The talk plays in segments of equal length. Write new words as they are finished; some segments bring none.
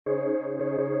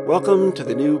Welcome to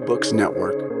the New Books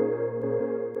Network.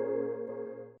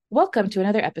 Welcome to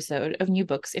another episode of New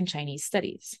Books in Chinese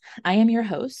Studies. I am your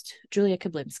host, Julia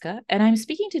Kablinska, and I'm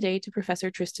speaking today to Professor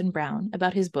Tristan Brown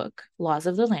about his book, Laws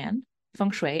of the Land,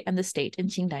 Fengshui and the State in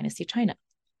Qing Dynasty China.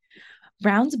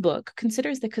 Brown's book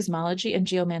considers the cosmology and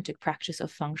geomantic practice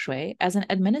of feng shui as an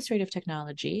administrative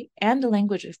technology and a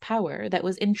language of power that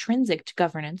was intrinsic to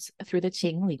governance through the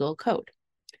Qing legal code.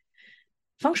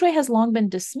 Feng shui has long been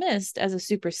dismissed as a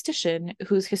superstition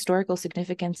whose historical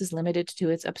significance is limited to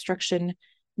its obstruction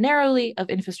narrowly of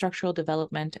infrastructural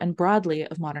development and broadly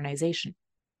of modernization.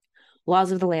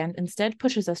 Laws of the Land instead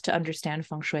pushes us to understand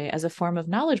feng shui as a form of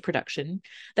knowledge production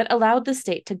that allowed the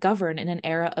state to govern in an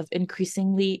era of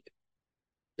increasingly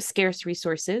scarce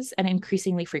resources and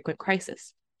increasingly frequent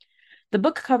crisis. The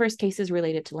book covers cases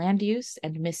related to land use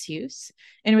and misuse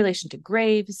in relation to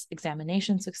graves,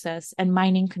 examination success, and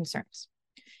mining concerns.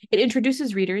 It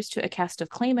introduces readers to a cast of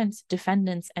claimants,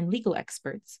 defendants, and legal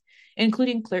experts,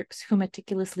 including clerks who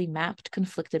meticulously mapped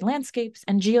conflicted landscapes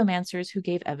and geomancers who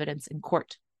gave evidence in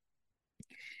court.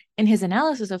 In his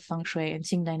analysis of feng shui and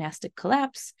Qing dynastic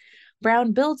collapse,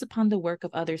 Brown builds upon the work of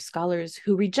other scholars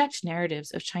who reject narratives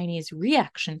of Chinese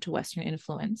reaction to Western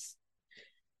influence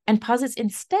and posits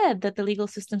instead that the legal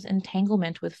system's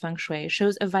entanglement with feng shui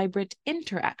shows a vibrant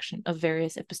interaction of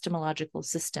various epistemological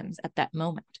systems at that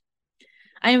moment.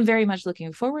 I am very much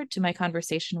looking forward to my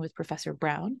conversation with Professor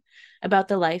Brown about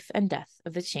the life and death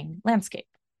of the Qing landscape.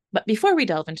 But before we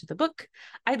delve into the book,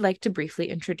 I'd like to briefly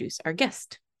introduce our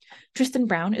guest. Tristan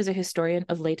Brown is a historian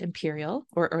of late imperial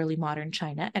or early modern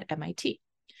China at MIT.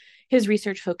 His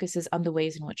research focuses on the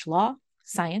ways in which law,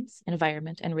 science,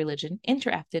 environment, and religion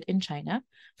interacted in China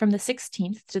from the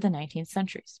 16th to the 19th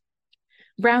centuries.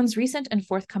 Brown's recent and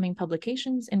forthcoming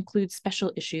publications include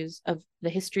special issues of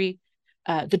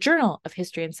the Journal of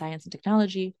History and Science and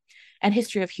Technology, and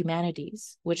History of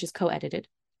Humanities, which is co-edited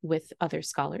with other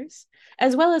scholars,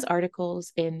 as well as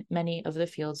articles in many of the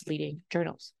field's leading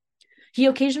journals. He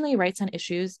occasionally writes on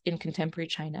issues in contemporary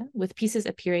China, with pieces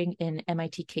appearing in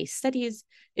MIT Case Studies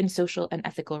in Social and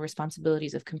Ethical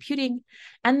Responsibilities of Computing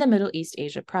and the Middle East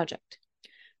Asia Project.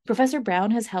 Professor Brown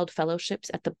has held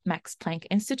fellowships at the Max Planck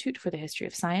Institute for the History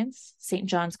of Science, St.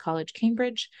 John's College,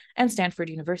 Cambridge, and Stanford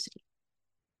University.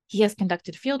 He has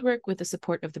conducted fieldwork with the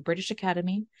support of the British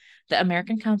Academy, the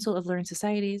American Council of Learned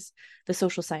Societies, the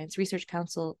Social Science Research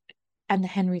Council, and the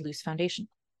Henry Luce Foundation.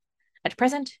 At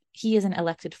present, he is an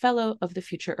elected fellow of the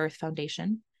Future Earth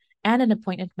Foundation and an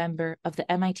appointed member of the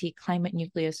MIT Climate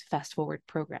Nucleus Fast Forward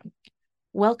program.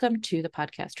 Welcome to the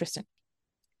podcast, Tristan.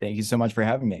 Thank you so much for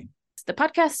having me. The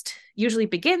podcast usually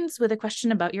begins with a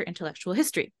question about your intellectual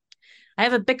history. I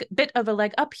have a bit of a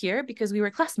leg up here because we were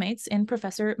classmates in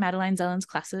Professor Madeline Zellen's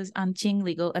classes on Qing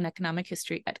legal and economic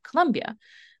history at Columbia.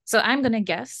 So I'm going to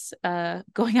guess,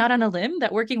 going out on a limb,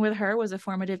 that working with her was a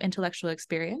formative intellectual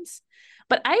experience.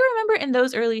 But I remember in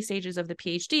those early stages of the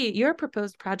PhD, your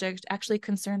proposed project actually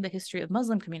concerned the history of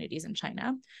Muslim communities in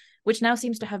China, which now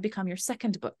seems to have become your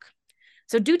second book.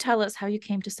 So do tell us how you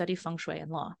came to study feng shui and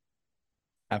law.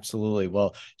 Absolutely.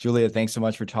 Well, Julia, thanks so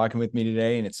much for talking with me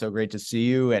today. And it's so great to see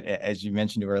you. And as you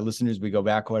mentioned to our listeners, we go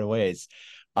back quite a ways.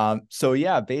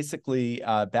 Basically,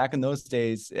 back in those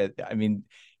days,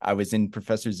 I was in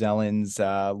Professor Zellen's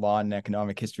Law and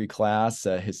Economic History class,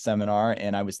 his seminar,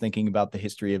 and I was thinking about the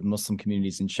history of Muslim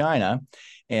communities in China.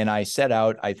 And I set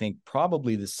out, I think,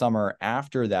 probably the summer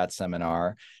after that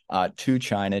seminar to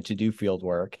China to do field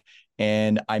work.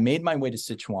 And I made my way to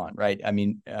Sichuan, right?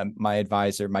 My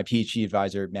advisor, my PhD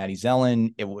advisor, Maddie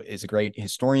Zellen, is a great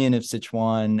historian of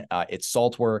Sichuan, its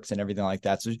salt works and everything like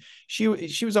that. So she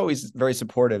was always very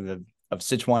supportive of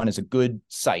Sichuan as a good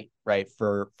site, right,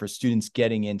 for students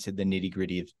getting into the nitty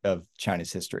gritty of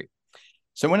China's history.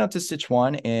 So I went out to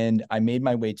Sichuan and I made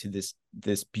my way to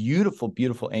this beautiful,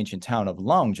 beautiful ancient town of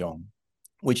Langzhong,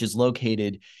 which is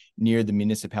located near the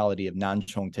municipality of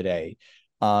Nanchong today.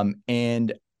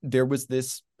 And there was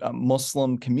this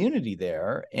Muslim community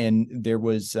there, and there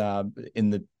was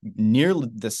near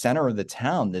the center of the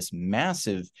town, this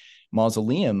massive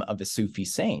mausoleum of a Sufi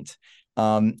saint.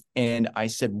 And I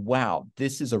said, wow,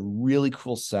 this is a really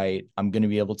cool site. I'm going to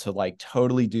be able to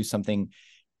totally do something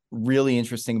really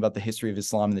interesting about the history of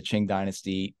Islam in the Qing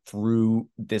dynasty through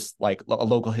this a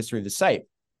local history of the site.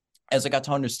 As I got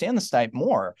to understand the site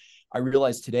more, I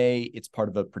realized today it's part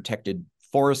of a protected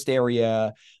forest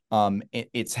area.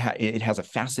 It has a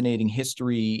fascinating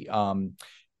history,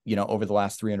 over the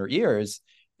last 300 years.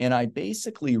 And I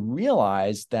basically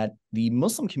realized that the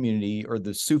Muslim community, or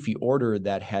the Sufi order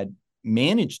that had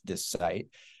managed this site,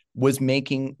 was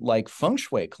making like feng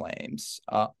shui claims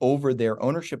over their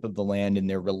ownership of the land and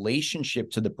their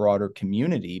relationship to the broader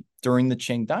community during the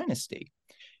Qing dynasty.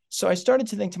 So I started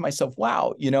to think to myself,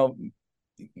 wow,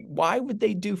 why would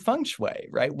they do feng shui,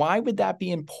 right? Why would that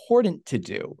be important to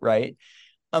do, right?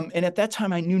 And at that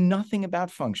time, I knew nothing about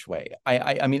feng shui.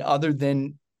 I mean, other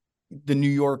than the New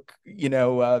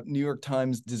York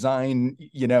Times design,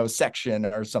 section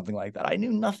or something like that. I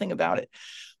knew nothing about it.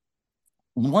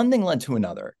 One thing led to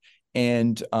another.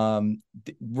 And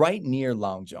right near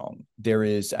Langzhong, there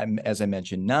is, as I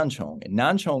mentioned, Nanchong. And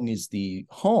Nanchong is the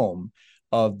home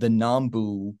of the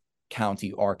Nambu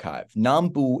County Archive.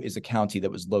 Nambu is a county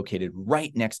that was located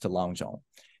right next to Langzhong.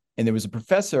 And there was a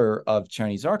professor of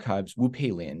Chinese archives, Wu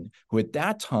Peilin, who at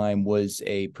that time was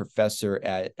a professor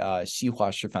at Xihua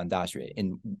Shifan Daxue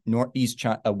in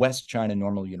West China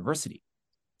Normal University.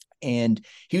 And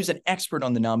he was an expert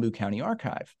on the Nambu County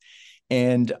Archive.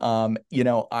 And,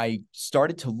 I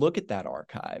started to look at that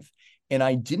archive, and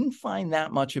I didn't find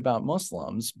that much about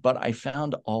Muslims, but I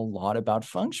found a lot about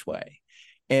feng shui.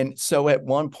 And so at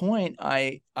one point,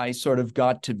 I sort of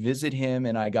got to visit him,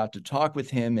 and I got to talk with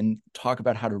him and talk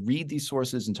about how to read these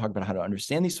sources and talk about how to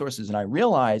understand these sources. And I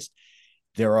realized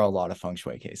there are a lot of feng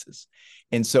shui cases.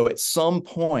 And so at some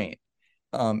point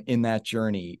in that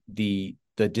journey, the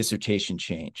dissertation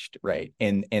changed, right?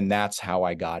 And that's how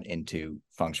I got into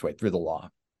feng shui, through the law.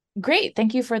 Great.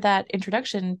 Thank you for that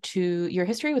introduction to your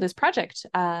history with this project.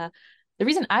 The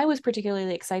reason I was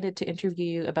particularly excited to interview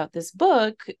you about this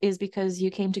book is because you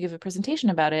came to give a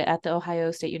presentation about it at the Ohio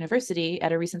State University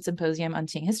at a recent symposium on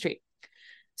Qing history.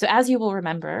 So as you will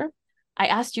remember, I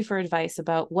asked you for advice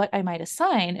about what I might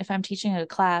assign if I'm teaching a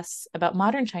class about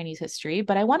modern Chinese history,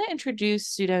 but I want to introduce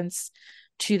students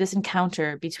to this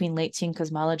encounter between late Qing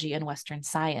cosmology and Western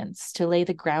science to lay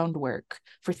the groundwork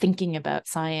for thinking about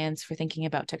science, for thinking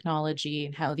about technology,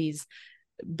 and how these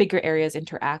bigger areas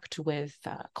interact with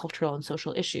cultural and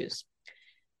social issues.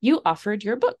 You offered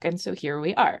your book, and so here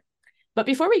we are. But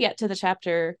before we get to the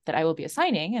chapter that I will be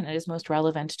assigning, and it is most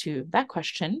relevant to that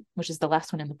question, which is the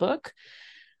last one in the book,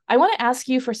 I want to ask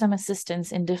you for some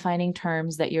assistance in defining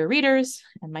terms that your readers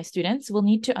and my students will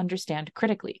need to understand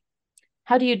critically.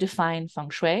 How do you define feng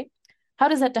shui? How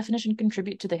does that definition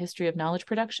contribute to the history of knowledge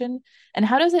production? And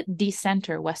how does it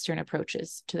decenter Western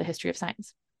approaches to the history of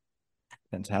science?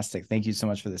 Fantastic. Thank you so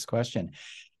much for this question.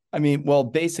 I mean, well,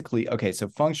 basically, okay, so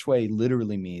feng shui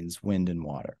literally means wind and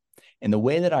water. And the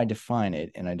way that I define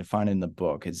it, and I define it in the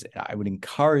book, is I would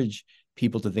encourage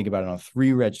people to think about it on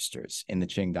 3 registers in the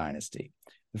Qing dynasty.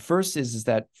 The first is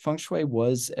that feng shui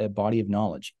was a body of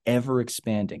knowledge, ever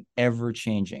expanding, ever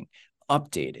changing,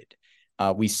 updated.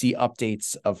 We see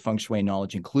updates of feng shui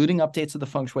knowledge, including updates of the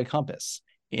feng shui compass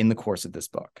in the course of this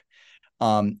book.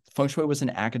 Feng shui was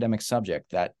an academic subject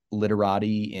that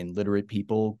literati and literate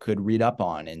people could read up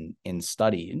on and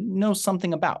study and know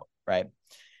something about, right?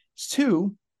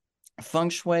 2, feng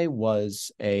shui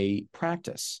was a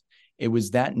practice. It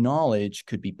was that knowledge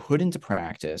could be put into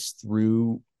practice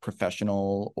through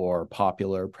professional or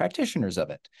popular practitioners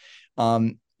of it.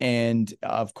 And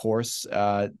of course,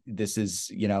 this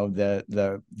is,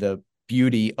 the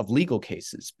beauty of legal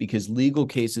cases, because legal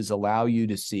cases allow you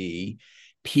to see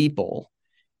people.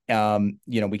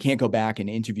 We can't go back and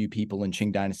interview people in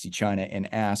Qing Dynasty China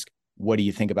and ask, what do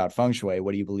you think about feng shui?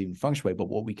 What do you believe in feng shui? But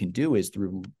what we can do is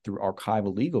through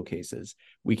archival legal cases,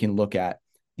 we can look at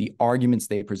the arguments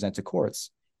they present to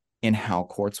courts and how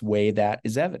courts weigh that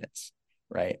as evidence,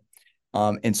 right?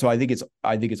 And so I think it's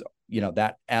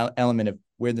that element of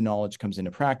where the knowledge comes into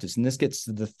practice. And this gets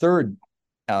to the third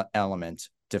element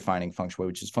defining feng shui,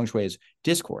 which is feng shui as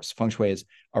discourse. Feng shui is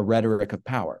a rhetoric of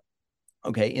power.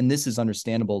 Okay, and this is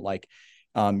understandable. Like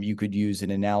you could use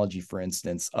an analogy, for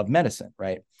instance, of medicine,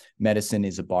 right? Medicine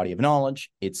is a body of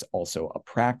knowledge. It's also a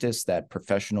practice that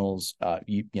professionals,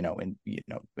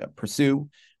 pursue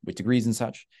with degrees and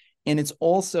such. And it's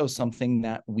also something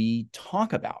that we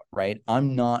talk about, right?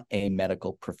 I'm not a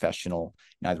medical professional,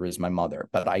 neither is my mother,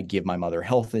 but I give my mother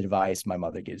health advice. My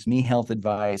mother gives me health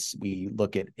advice. We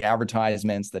look at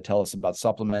advertisements that tell us about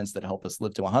supplements that help us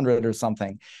live to 100 or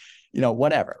something.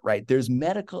 Whatever, right? There's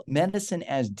medicine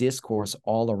as discourse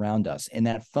all around us, and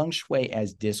that feng shui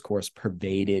as discourse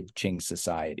pervaded Qing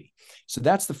society. So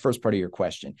that's the first part of your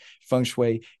question. Feng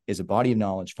shui is a body of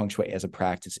knowledge, feng shui as a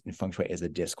practice, and feng shui as a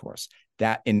discourse.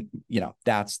 That's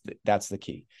the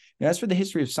key. Now, as for the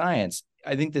history of science,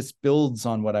 I think this builds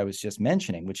on what I was just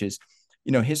mentioning, which is,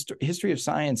 history of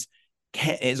science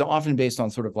is often based on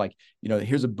sort of like,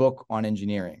 here's a book on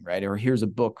engineering, right? Or here's a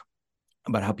book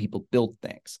about how people built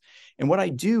things. And what I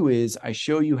do is I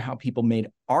show you how people made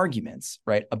arguments,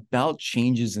 right, about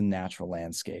changes in natural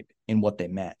landscape and what they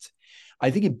meant.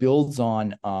 I think it builds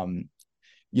on,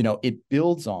 it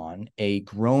builds on a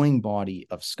growing body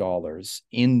of scholars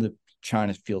in the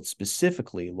China field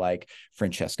specifically, like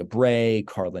Francesca Bray,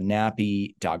 Carla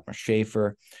Nappi, Dagmar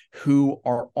Schaefer, who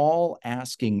are all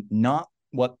asking not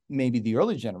what maybe the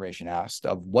early generation asked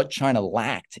of what China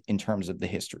lacked in terms of the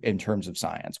history, in terms of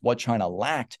science, what China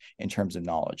lacked in terms of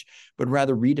knowledge, but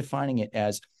rather redefining it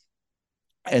as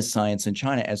science in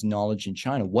China, as knowledge in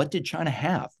China. What did China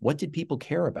have? What did people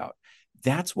care about?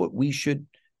 That's what we should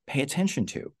pay attention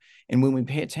to. And when we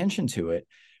pay attention to it,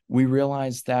 we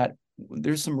realize that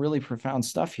there's some really profound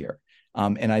stuff here.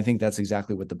 And I think that's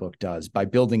exactly what the book does by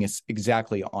building it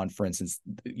exactly on, for instance,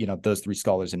 those three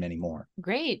scholars and many more.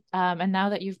 Great. And now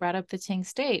that you've brought up the Qing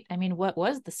state, I mean, what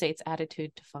was the state's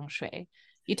attitude to feng shui?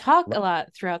 You talk a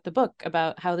lot throughout the book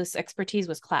about how this expertise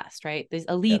was classed, right? These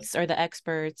elites are the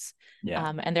experts,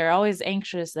 and they're always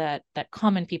anxious that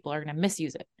common people are going to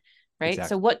misuse it, right? Exactly.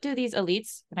 So what do these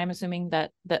elites, and I'm assuming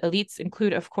that the elites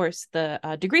include, of course, the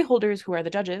degree holders who are the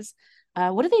judges,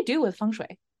 what do they do with feng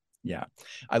shui? Yeah,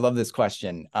 I love this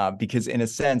question because in a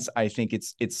sense, I think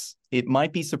it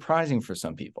might be surprising for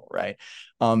some people, right?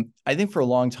 I think for a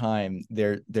long time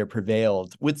there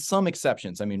prevailed, with some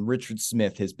exceptions. I mean, Richard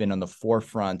Smith has been on the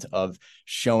forefront of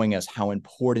showing us how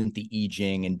important the I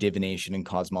Ching and divination and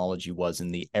cosmology was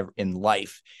in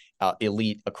life,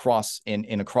 elite across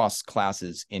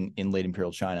classes in late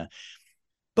imperial China.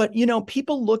 But,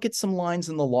 people look at some lines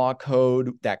in the law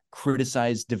code that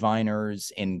criticize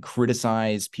diviners and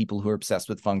criticize people who are obsessed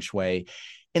with feng shui.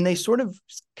 And they sort of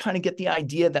kind of get the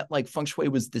idea that like feng shui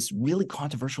was this really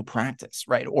controversial practice,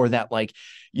 right? Or that like,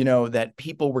 that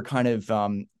people were kind of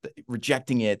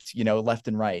rejecting it, left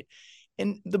and right.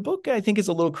 And the book, I think, is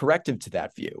a little corrective to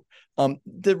that view.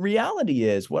 The reality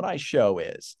is, what I show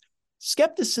is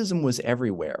skepticism was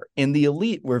everywhere, and the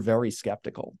elite were very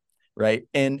skeptical, right?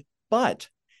 But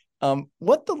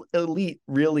what the elite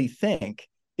really think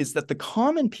is that the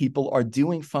common people are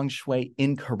doing feng shui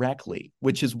incorrectly,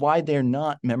 which is why they're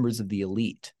not members of the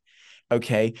elite.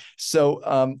 Okay,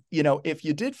 so if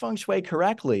you did feng shui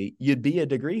correctly, you'd be a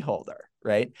degree holder,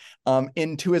 right?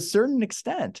 And to a certain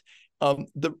extent,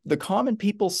 the common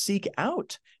people seek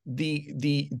out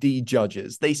the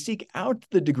judges. They seek out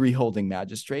the degree holding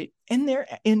magistrate,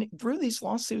 and through these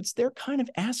lawsuits, they're kind of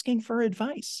asking for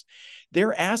advice.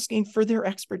 They're asking for their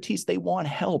expertise. They want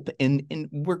help, and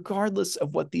regardless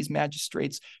of what these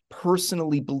magistrates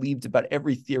personally believed about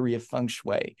every theory of feng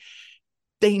shui,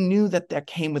 they knew that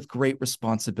came with great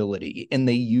responsibility, and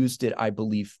they used it, I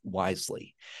believe,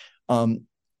 wisely.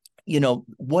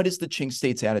 What is the Qing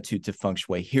state's attitude to feng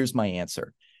shui? Here's my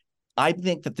answer. I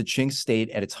think that the Qing state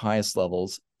at its highest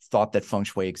levels thought that feng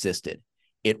shui existed.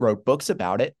 It wrote books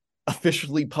about it,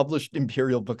 officially published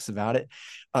imperial books about it.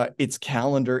 Its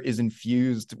calendar is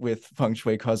infused with feng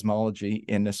shui cosmology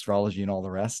and astrology and all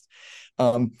the rest.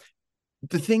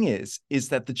 The thing is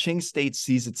that the Qing state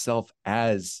sees itself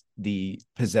as the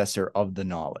possessor of the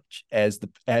knowledge, as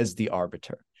the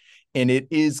arbiter. And it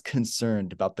is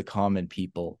concerned about the common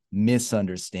people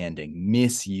misunderstanding,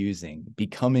 misusing,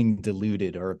 becoming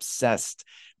deluded or obsessed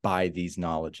by these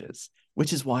knowledges,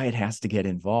 which is why it has to get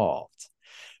involved.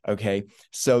 Okay,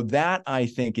 so that I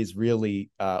think is really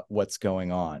what's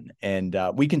going on. And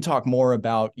we can talk more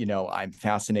about, I'm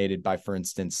fascinated by, for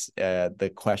instance,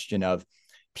 the question of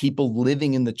people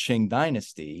living in the Qing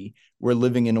dynasty were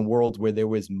living in a world where there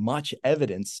was much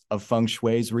evidence of feng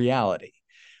shui's reality.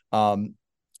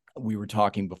 We were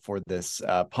talking before this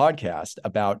podcast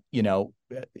about,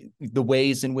 the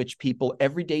ways in which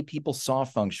everyday people saw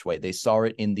feng shui. They saw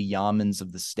it in the yamens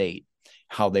of the state,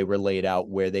 how they were laid out,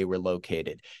 where they were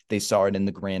located. They saw it in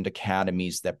the grand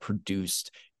academies that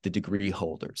produced the degree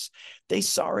holders. They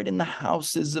saw it in the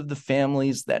houses of the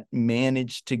families that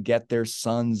managed to get their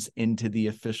sons into the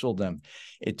officialdom.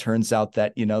 It turns out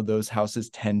that, those houses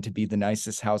tend to be the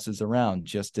nicest houses around,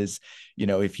 just as,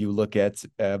 if you look at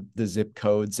the zip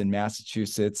codes in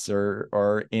Massachusetts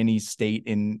or any state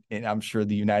in I'm sure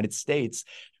the United States,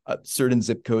 certain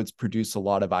zip codes produce a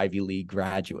lot of Ivy League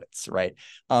graduates, right?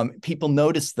 People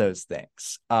notice those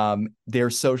things.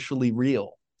 They're socially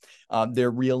real.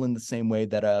 They're real in the same way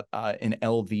that an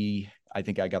LV, I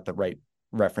think I got the right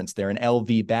reference there, an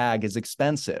LV bag is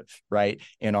expensive, right,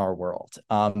 in our world.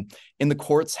 And the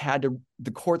courts had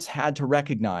to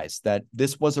recognize that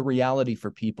this was a reality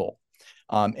for people.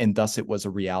 And thus it was a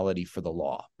reality for the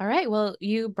law. All right. Well,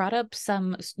 you brought up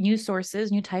some new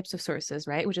sources, new types of sources,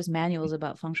 right? Which is manuals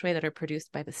about feng shui that are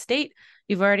produced by the state.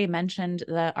 You've already mentioned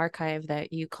the archive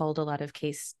that you culled a lot of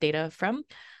case data from.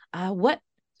 What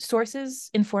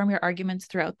sources inform your arguments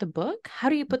throughout the book? How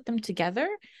do you put them together?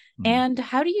 And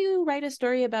how do you write a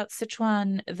story about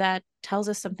Sichuan that tells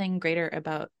us something greater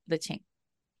about the Qing?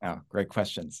 Oh, great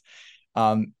questions.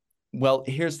 Well,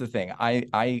 here's the thing.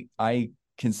 I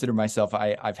consider myself,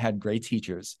 I've had great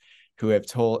teachers who have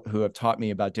taught me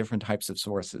about different types of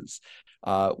sources,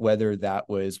 whether that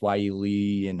was Y.E.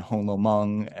 Lee and Hong Lo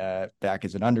Meng back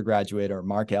as an undergraduate, or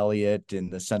Mark Elliott in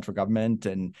the central government,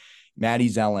 and Maddie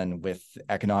Zellen with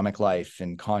Economic Life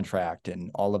and Contract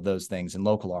and all of those things in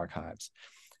local archives.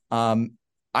 I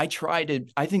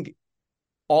think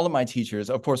all of my teachers,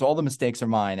 of course, all the mistakes are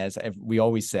mine, as we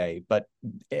always say, but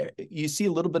you see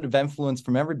a little bit of influence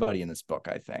from everybody in this book,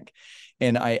 I think.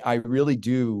 And I really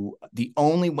do. The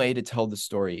only way to tell the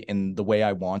story in the way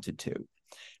I wanted to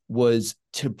was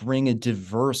to bring a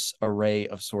diverse array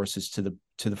of sources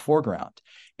to the foreground.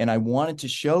 And I wanted to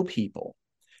show people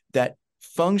that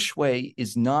feng shui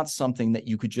is not something that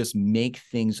you could just make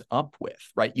things up with,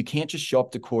 right? You can't just show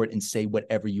up to court and say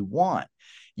whatever you want.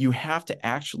 You have to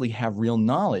actually have real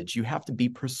knowledge. You have to be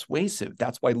persuasive.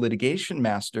 That's why litigation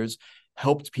masters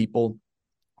helped people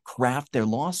craft their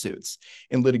lawsuits.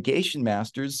 And litigation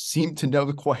masters seem to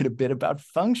know quite a bit about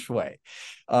feng shui.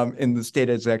 And the state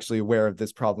is actually aware of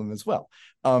this problem as well.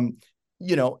 And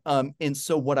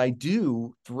so what I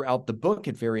do throughout the book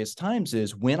at various times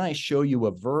is, when I show you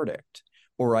a verdict,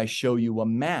 or I show you a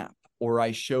map, or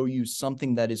I show you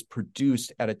something that is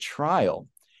produced at a trial,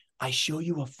 I show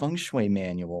you a feng shui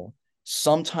manual,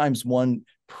 sometimes one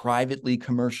privately,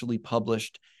 commercially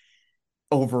published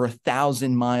over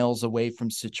 1,000 miles away from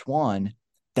Sichuan,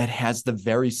 that has the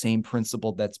very same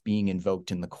principle that's being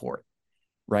invoked in the court,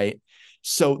 right?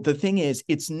 So the thing is,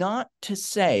 it's not to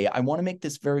say, I want to make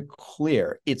this very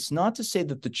clear, it's not to say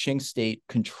that the Qing state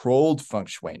controlled feng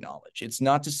shui knowledge. It's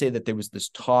not to say that there was this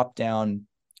top-down,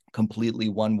 completely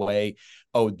one way,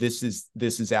 oh, this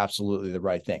is absolutely the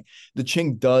right thing. The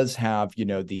Qing does have, the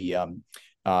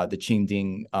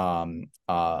Qingding,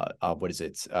 what is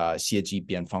it? Xieji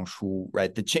Bianfang Shu,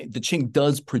 right? The Qing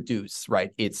does produce,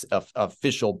 right, its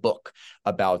official book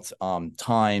about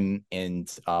time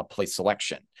and place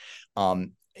selection,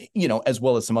 as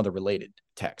well as some other related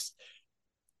texts.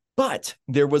 But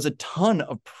there was a ton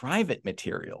of private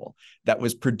material that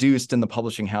was produced in the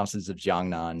publishing houses of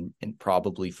Jiangnan and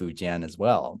probably Fujian as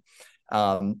well,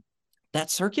 that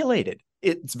circulated.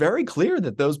 It's very clear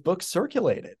that those books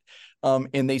circulated,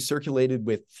 and they circulated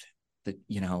with the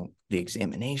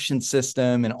examination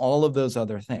system and all of those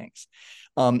other things.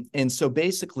 And so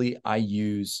basically, I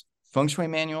use feng shui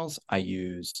manuals, I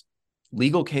use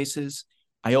legal cases,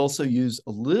 I also use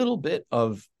a little bit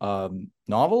of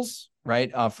novels,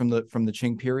 right, from the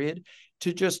Qing period,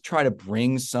 to just try to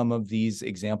bring some of these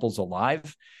examples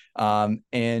alive. I,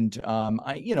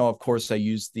 of course, I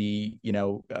use the,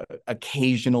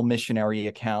 occasional missionary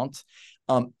account,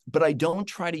 but I don't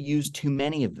try to use too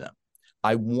many of them.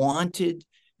 I wanted,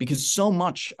 because so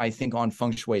much, I think, on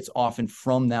feng shui, it's often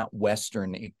from that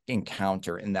Western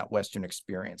encounter and that Western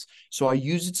experience. So I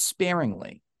use it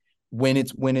sparingly. When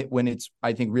it's,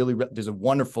 I think, really, there's a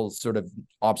wonderful sort of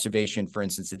observation, for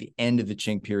instance, at the end of the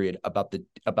Qing period about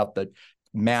the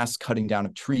mass cutting down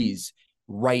of trees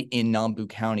right in Nambu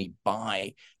County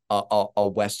by a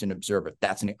Western observer.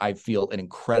 That's I feel an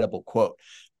incredible quote,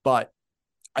 but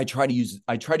I try to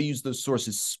use those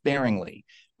sources sparingly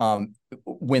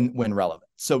when relevant.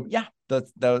 So yeah,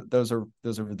 those are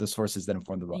the sources that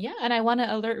inform the book. Yeah, and I want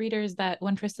to alert readers that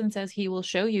when Tristan says he will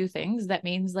show you things, that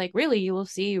means, like, really, you will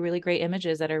see really great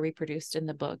images that are reproduced in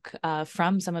the book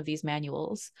from some of these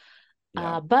manuals.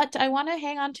 Yeah. But I want to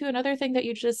hang on to another thing that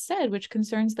you just said, which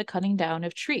concerns the cutting down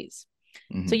of trees.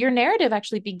 Mm-hmm. So your narrative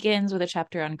actually begins with a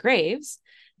chapter on graves,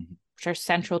 mm-hmm. which are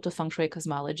central to feng shui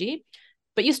cosmology.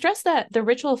 But you stress that the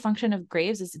ritual function of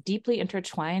graves is deeply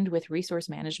intertwined with resource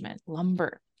management,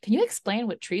 lumber. Can you explain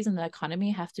what trees in the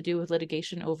economy have to do with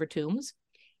litigation over tombs?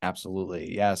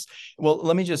 Absolutely, yes. Well,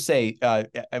 let me just say,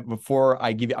 before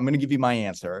I give you, I'm going to give you my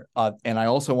answer. And I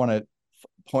also want to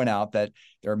point out that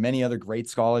there are many other great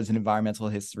scholars in environmental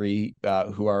history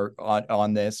who are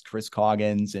on this. Chris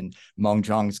Coggins and Meng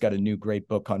Zhang's got a new great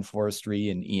book on forestry,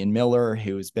 and Ian Miller,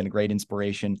 who has been a great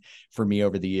inspiration for me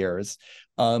over the years.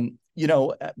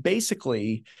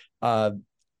 Basically,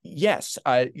 yes,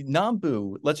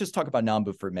 Nambu, let's just talk about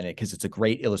Nambu for a minute, because it's a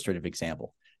great illustrative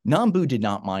example. Nambu did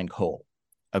not mine coal.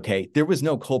 Okay, there was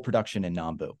no coal production in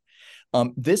Nambu.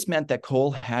 This meant that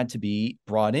coal had to be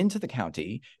brought into the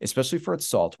county, especially for its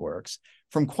salt works,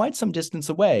 from quite some distance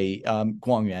away,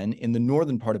 Guangyuan, in the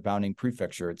northern part of Baoning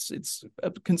Prefecture. It's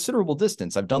a considerable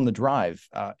distance. I've done the drive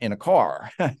in a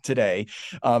car today,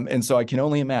 and so I can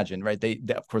only imagine. Right? They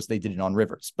of course they did it on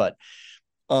rivers, but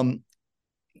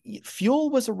fuel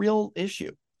was a real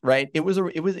issue. Right? It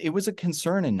was a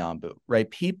concern in Nambu. Right?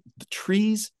 The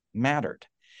trees mattered.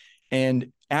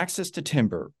 And access to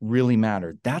timber really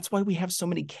mattered. That's why we have so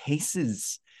many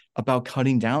cases about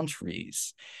cutting down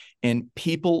trees. And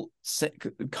people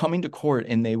coming to court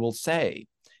and they will say,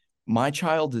 my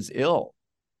child is ill.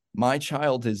 My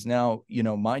child is now,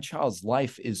 my child's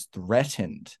life is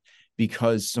threatened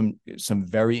because some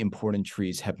very important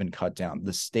trees have been cut down.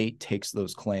 The state takes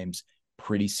those claims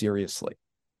pretty seriously.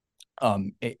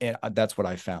 That's what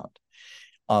I found.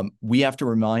 We have to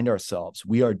remind ourselves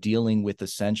we are dealing with a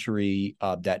century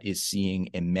that is seeing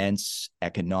immense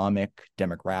economic,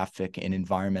 demographic, and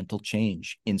environmental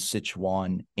change in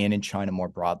Sichuan and in China more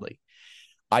broadly.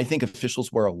 I think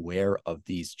officials were aware of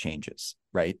these changes,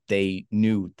 right? They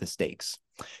knew the stakes.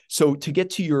 So to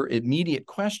get to your immediate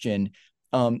question,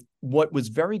 what was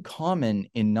very common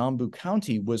in Nambu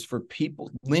County was for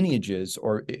lineages,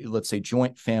 or let's say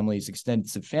joint families,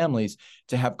 extensive families,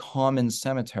 to have common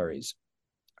cemeteries.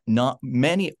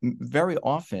 Very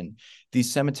often,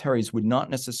 these cemeteries would not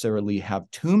necessarily have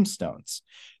tombstones.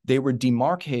 They were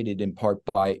demarcated in part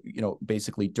by,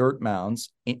 basically dirt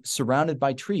mounds surrounded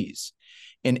by trees.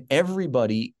 And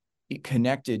everybody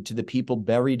connected to the people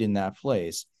buried in that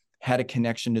place had a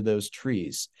connection to those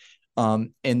trees.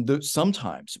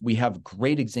 Sometimes we have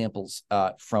great examples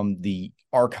from the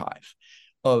archive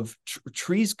of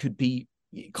trees could be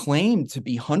claimed to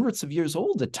be hundreds of years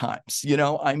old at times.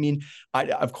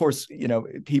 Of course,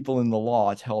 people in the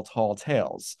law tell tall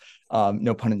tales,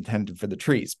 no pun intended for the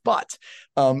trees, but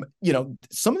some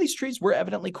of these trees were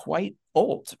evidently quite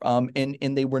old,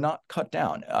 and they were not cut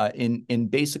down.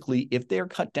 And basically, if they're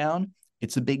cut down,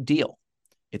 it's a big deal.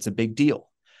 It's a big deal.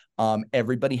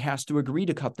 Everybody has to agree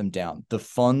to cut them down. The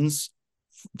funds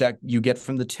that you get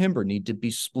from the timber need to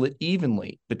be split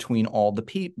evenly between all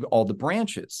the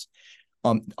branches.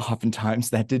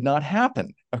 Oftentimes that did not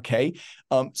happen. Okay.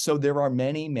 So there are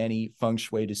many, many feng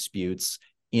shui disputes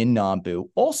in Nambu,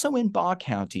 also in Ba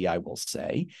County, I will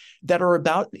say, that are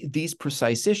about these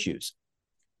precise issues.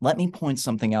 Let me point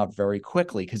something out very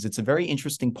quickly, because it's a very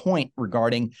interesting point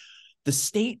regarding the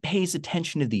state pays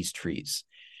attention to these trees.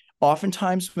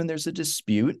 Oftentimes when there's a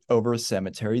dispute over a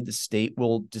cemetery, the state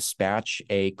will dispatch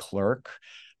a clerk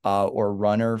or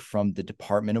runner from the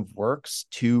Department of Works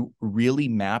to really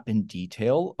map in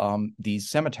detail these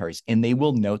cemeteries, and they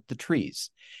will note the trees.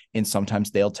 And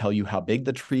sometimes they'll tell you how big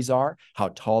the trees are, how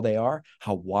tall they are,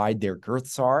 how wide their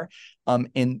girths are,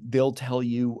 and they'll tell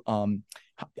you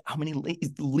how many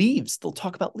leaves. They'll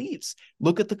talk about leaves.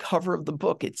 Look at the cover of the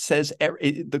book. It says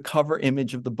the cover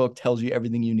image of the book tells you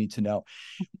everything you need to know.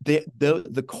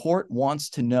 The court wants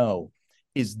to know,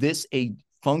 is this a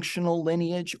functional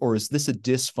lineage or is this a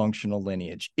dysfunctional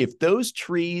lineage? If those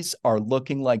trees are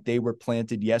looking like they were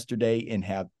planted yesterday and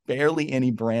have barely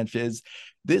any branches,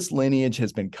 this lineage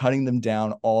has been cutting them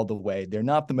down all the way. They're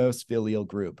not the most filial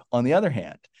group. On the other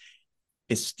hand,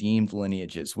 esteemed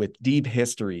lineages with deep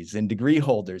histories and degree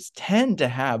holders tend to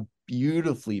have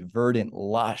beautifully verdant,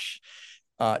 lush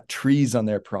trees on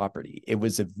their property. It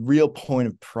was a real point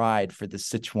of pride for the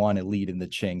Sichuan elite in the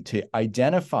Qing to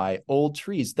identify old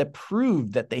trees that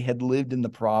proved that they had lived in the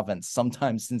province,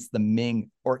 sometimes since the Ming,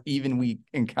 or even we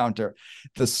encounter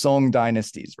the Song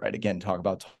dynasties, right? Again, talk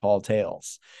about tall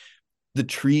tales. The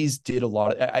trees did a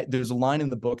lot. There's a line in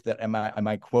the book that I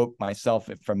might quote myself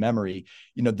from memory.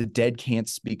 The dead can't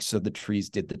speak, so the trees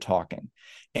did the talking,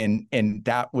 and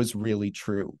that was really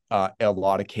true. A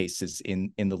lot of cases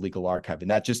in the legal archive,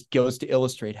 and that just goes to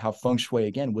illustrate how feng shui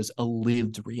again was a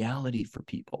lived reality for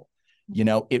people.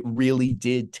 It really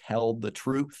did tell the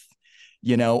truth.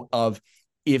 Of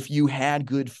if you had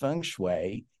good feng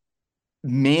shui,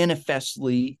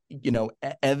 manifestly,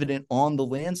 evident on the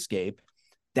landscape,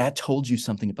 that told you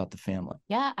something about the family.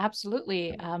 Yeah,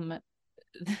 absolutely.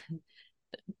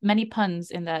 Many puns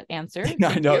in that answer.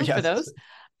 Thank you for those.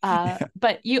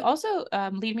 But you also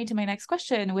lead me to my next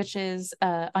question, which is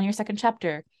on your second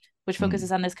chapter, which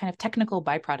focuses on this kind of technical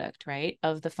byproduct, right,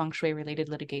 of the feng shui related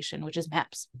litigation, which is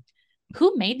maps.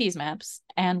 Who made these maps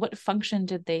and what function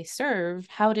did they serve?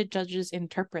 How did judges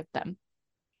interpret them?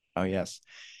 Oh, yes.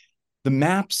 The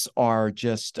maps are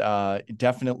just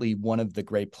definitely one of the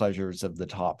great pleasures of the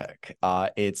topic.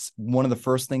 It's one of the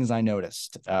first things I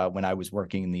noticed when I was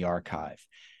working in the archive,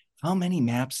 how many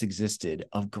maps existed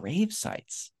of grave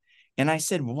sites. And I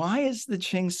said, why is the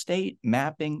Qing state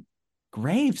mapping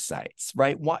grave sites,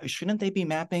 right? Why shouldn't they be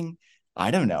mapping,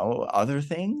 I don't know, other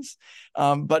things?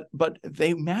 But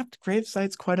they mapped grave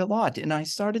sites quite a lot. And I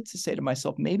started to say to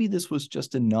myself, maybe this was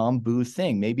just a Nambu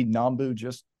thing. Maybe Nambu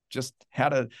just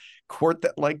had a court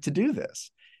that liked to do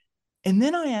this. And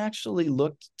then I actually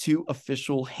looked to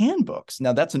official handbooks.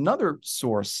 Now, that's another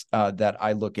source that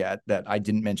I look at that I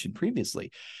didn't mention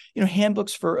previously.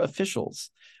 Handbooks for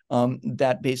officials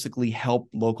that basically help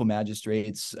local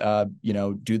magistrates,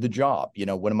 do the job.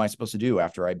 What am I supposed to do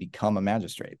after I become a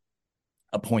magistrate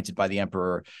appointed by the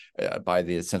emperor, by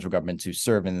the central government to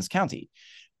serve in this county?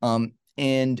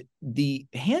 And the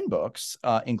handbooks,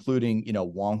 including,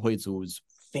 Wang Huizu's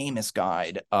famous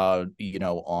guide,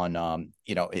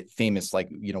 famous, like,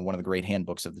 one of the great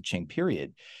handbooks of the Qing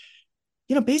period,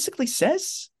 basically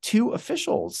says to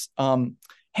officials,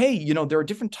 hey, there are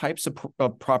different types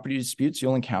of property disputes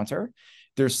you'll encounter.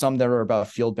 There's some that are about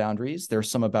field boundaries. There's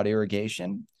some about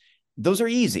irrigation. Those are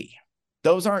easy.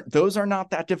 Those are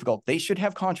not that difficult. They should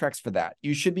have contracts for that.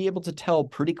 You should be able to tell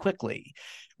pretty quickly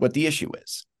what the issue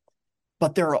is.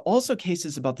 But there are also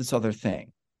cases about this other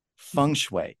thing.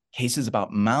 Fengshui, cases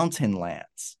about mountain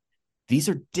lands. These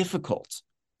are difficult.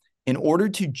 In order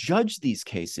to judge these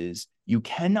cases, you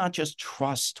cannot just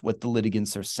trust what the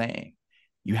litigants are saying.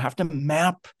 You have to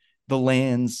map the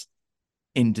lands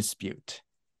in dispute.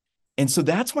 And so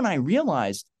that's when I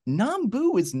realized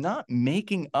Nambu is not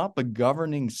making up a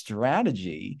governing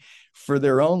strategy for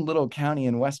their own little county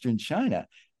in Western China.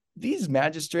 These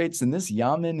magistrates and this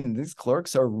yamen and these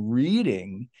clerks are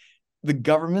reading the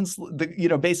government's,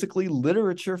 basically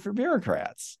literature for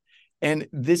bureaucrats. And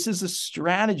this is a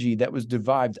strategy that was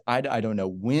devised. I don't know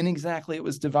when exactly it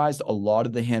was devised. A lot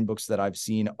of the handbooks that I've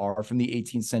seen are from the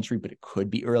 18th century, but it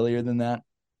could be earlier than that.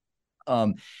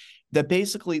 That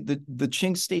basically the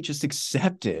Qing state just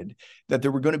accepted that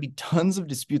there were going to be tons of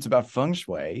disputes about feng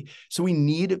shui. So we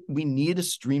need a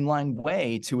streamlined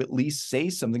way to at least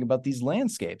say something about these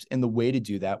landscapes. And the way to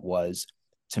do that was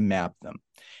to map them.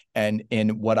 And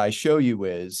what I show you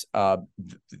is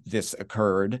this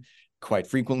occurred quite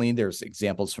frequently. There's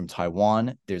examples from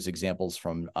Taiwan. There's examples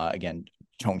from, again,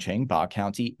 Chongqing, Ba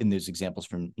County, and there's examples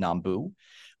from Nambu.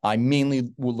 I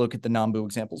mainly will look at the Nambu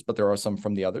examples, but there are some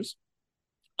from the others.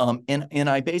 And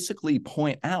I basically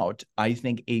point out, I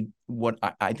think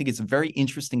is a very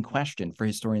interesting question for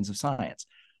historians of science.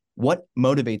 What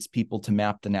motivates people to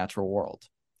map the natural world?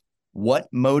 What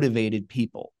motivated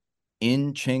people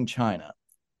in Qing China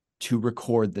to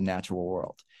record the natural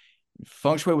world?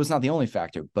 Feng Shui was not the only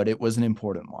factor, but it was an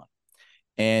important one.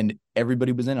 And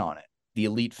everybody was in on it. The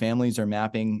elite families are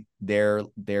mapping their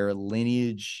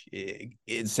lineage,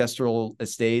 ancestral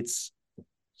estates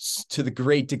to the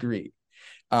great degree.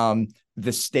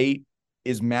 The state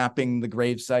is mapping the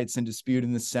grave sites in dispute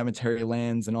in the cemetery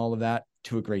lands and all of that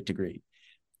to a great degree.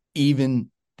 Even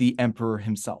the emperor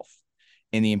himself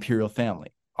and the imperial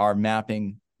family are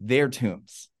mapping their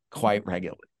tombs quite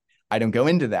regularly. I don't go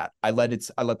into that. I let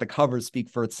the cover speak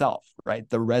for itself, right?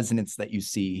 The resonance that you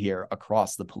see here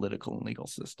across the political and legal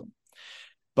system.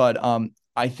 But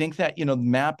I think that,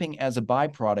 mapping as a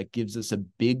byproduct gives us a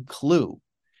big clue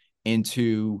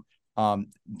into,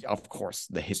 of course,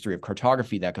 the history of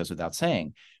cartography, that goes without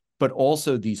saying, but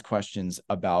also these questions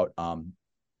about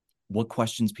what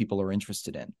questions people are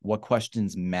interested in, what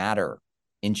questions matter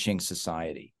in Qing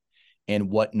society, and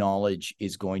what knowledge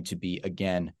is going to be,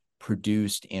 again,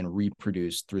 produced and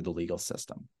reproduced through the legal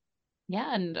system.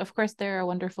 Yeah, and of course, they're a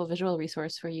wonderful visual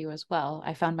resource for you as well.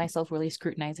 I found myself really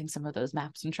scrutinizing some of those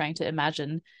maps and trying to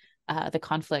imagine the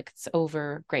conflicts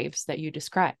over graves that you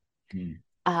describe.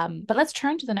 But let's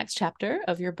turn to the next chapter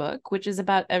of your book, which is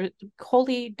about a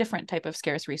wholly different type of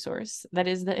scarce resource, that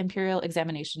is the imperial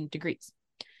examination degrees.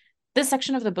 This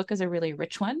section of the book is a really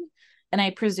rich one, and I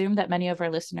presume that many of our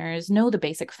listeners know the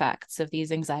basic facts of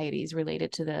these anxieties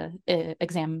related to the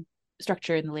exam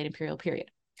structure in the late imperial period.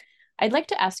 I'd like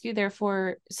to ask you,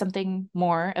 therefore, something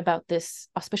more about this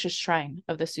auspicious shrine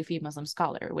of the Sufi Muslim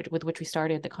scholar, with which we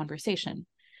started the conversation.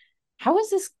 How is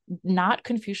this not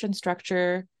Confucian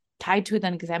structure tied to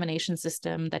an examination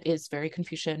system that is very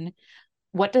Confucian?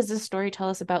 What does this story tell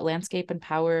us about landscape and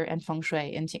power and feng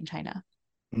shui in Qing China?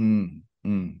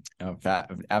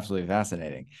 Absolutely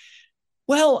fascinating.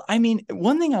 Well, I mean,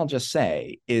 one thing I'll just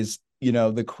say is,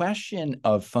 the question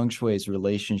of feng shui's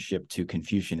relationship to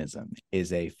Confucianism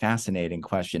is a fascinating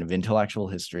question of intellectual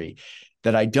history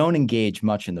that I don't engage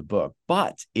much in the book,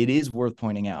 but it is worth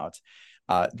pointing out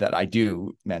that I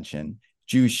do mention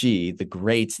Zhu Xi, the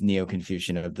great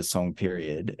Neo-Confucian of the Song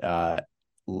period,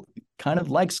 kind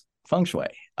of likes feng shui.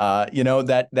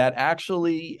 That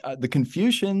actually the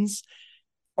Confucians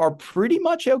are pretty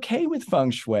much okay with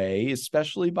feng shui,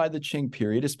 especially by the Qing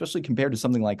period, especially compared to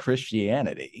something like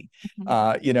Christianity.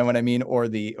 You know what I mean, or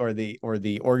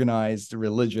the organized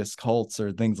religious cults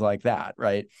or things like that,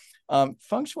 right?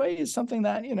 Feng shui is something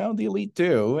that the elite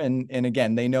do, and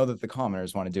again, they know that the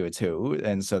commoners want to do it too,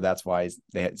 and so that's why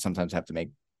they sometimes have to make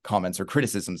comments or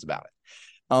criticisms about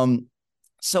it.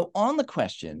 So on the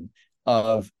question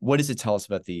of what does it tell us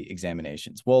about the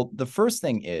examinations? Well, the first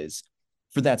thing is,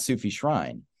 for that Sufi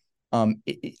shrine,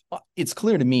 it's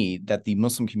clear to me that the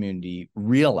Muslim community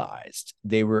realized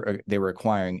they were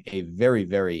acquiring a very,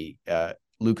 very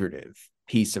lucrative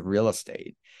piece of real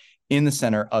estate in the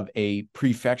center of a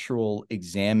prefectural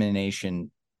examination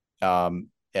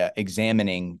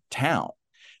examining town.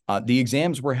 The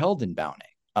exams were held in Baoning.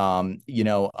 On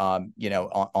the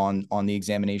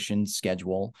examination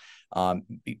schedule,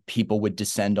 people would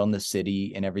descend on the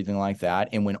city and everything like that.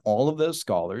 And when all of those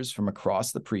scholars from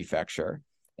across the prefecture,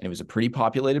 and it was a pretty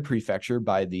populated prefecture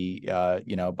by the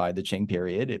Qing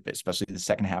period, especially the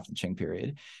second half of the Qing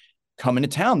period, come into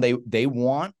town, they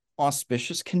want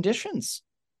auspicious conditions.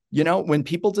 When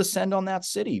people descend on that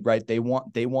city, right? They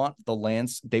want the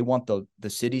lands, they want the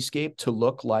cityscape to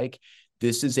look like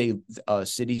this is a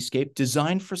cityscape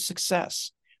designed for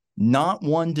success, not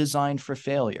one designed for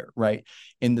failure, right?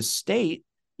 In the state,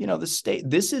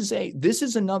 this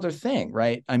is another thing,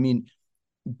 right? I mean,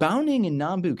 Baoning and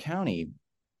Nambu County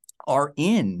are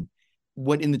in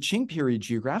what in the Qing period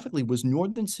geographically was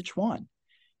northern Sichuan.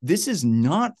 This is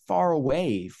not far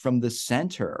away from the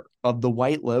center of the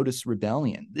White Lotus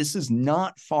Rebellion. This is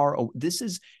not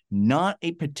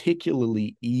a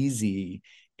particularly easy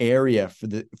area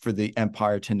for the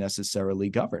empire to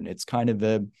necessarily govern. It's kind of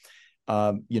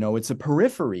it's a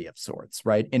periphery of sorts,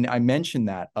 right? And I mentioned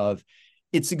that of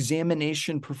its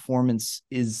examination performance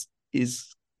is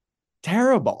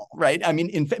terrible, right? I mean,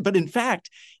 in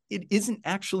fact, it isn't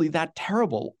actually that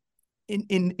terrible.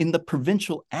 In the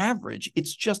provincial average,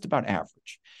 it's just about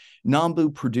average.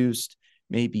 Nambu produced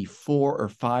maybe 4 or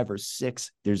 5 or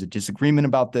 6. There's a disagreement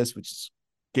about this, which is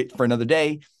for another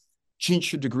day.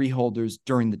 Jinshu degree holders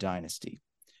during the dynasty.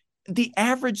 The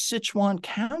average Sichuan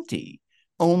county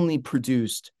only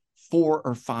produced 4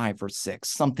 or 5 or 6,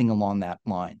 something along that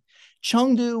line.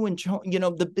 Chengdu and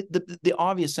the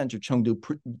obvious center, Chengdu,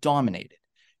 dominated,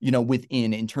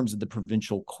 within in terms of the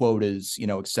provincial quotas,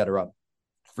 et cetera,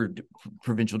 for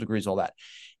provincial degrees, all that.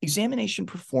 Examination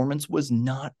performance was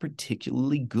not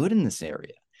particularly good in this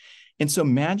area. And so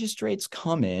magistrates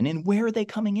come in, and where are they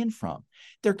coming in from?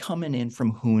 They're coming in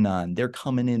from Hunan. They're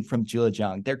coming in from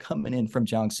Zhejiang. They're coming in from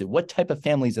Jiangsu. What type of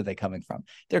families are they coming from?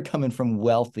 They're coming from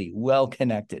wealthy,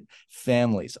 well-connected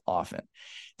families often.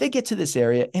 They get to this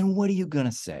area, and what are you going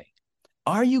to say?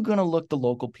 Are you going to look the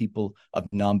local people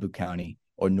of Nambu County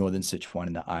or Northern Sichuan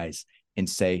in the eyes and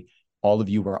say, all of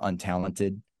you are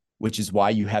untalented, which is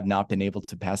why you have not been able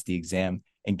to pass the exam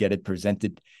and get it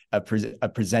presented, a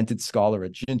presented scholar, a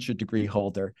Jinshu degree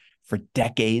holder for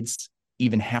decades,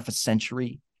 even half a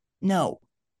century? No,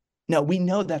 we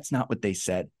know that's not what they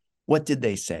said. What did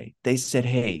they say? They said,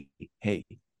 hey,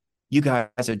 you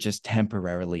guys are just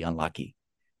temporarily unlucky.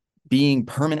 Being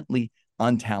permanently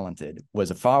untalented was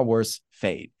a far worse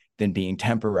fate than being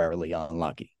temporarily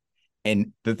unlucky.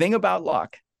 And the thing about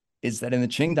luck is that in the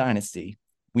Qing dynasty,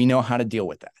 we know how to deal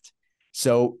with that.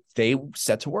 So they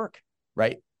set to work,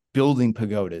 right? Building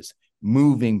pagodas,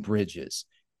 moving bridges,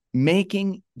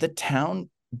 making the town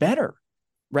better,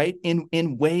 right?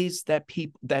 In ways that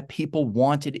people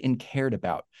wanted and cared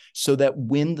about, so that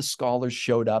when the scholars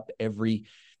showed up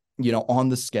on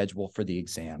the schedule for the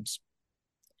exams,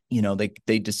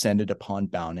 they descended upon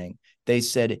Baoning. They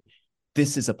said,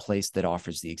 this is a place that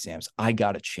offers the exams. I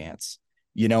got a chance.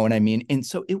 You know what I mean? And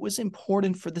so it was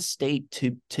important for the state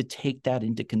to take that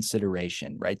into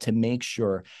consideration, right? To make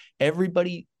sure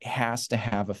everybody has to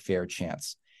have a fair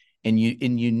chance. And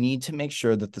you need to make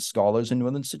sure that the scholars in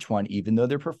Northern Sichuan, even though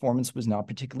their performance was not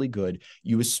particularly good,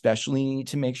 you especially need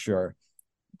to make sure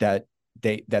that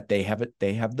they have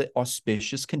the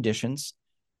auspicious conditions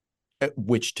at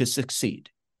which to succeed,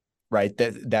 right?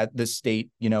 That the state,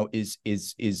 needs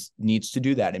to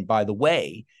do that. And by the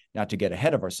way, not to get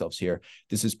ahead of ourselves here,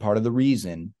 this is part of the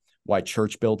reason why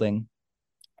church building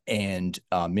and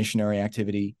missionary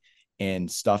activity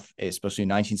and stuff, especially in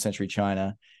 19th century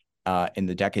China, in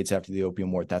the decades after the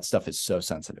Opium War, that stuff is so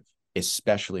sensitive,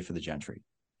 especially for the gentry,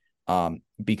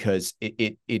 because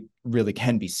it really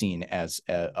can be seen as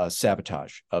a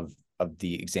sabotage of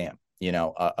the exam,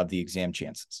 of the exam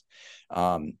chances.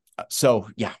 So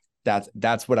yeah,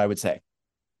 that's what I would say.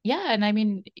 Yeah, and I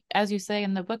mean, as you say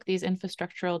in the book, these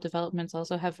infrastructural developments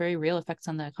also have very real effects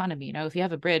on the economy. If you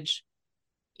have a bridge,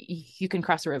 you can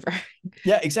cross a river.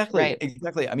 Yeah, exactly. Right.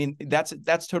 Exactly. I mean,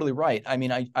 that's totally right. I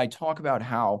mean, I talk about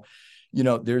how,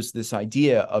 there's this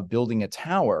idea of building a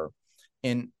tower,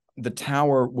 and the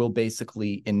tower will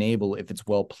basically enable, if it's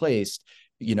well placed,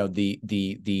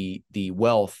 the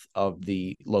wealth of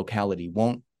the locality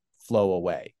won't flow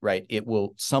away, right? It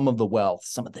will, some of the wealth,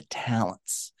 some of the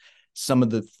talents, some of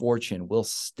the fortune will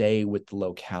stay with the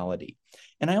locality.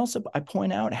 And I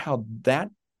point out how that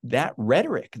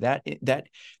rhetoric, that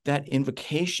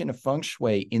invocation of feng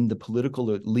shui in the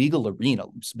political or legal arena,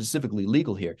 specifically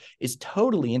legal here, is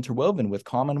totally interwoven with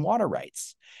common water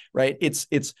rights, right? It's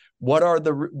what are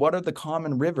the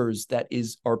common rivers that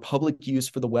are public use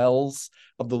for the wells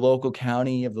of the local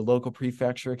county, of the local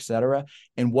prefecture, et cetera,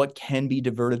 and what can be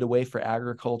diverted away for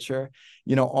agriculture,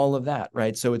 all of that,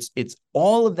 right? So it's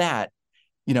all of that,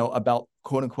 about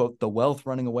quote unquote the wealth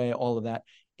running away, all of that.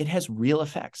 It has real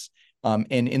effects. And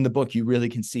in the book, you really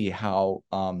can see how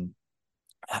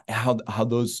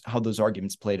those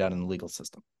arguments played out in the legal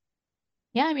system.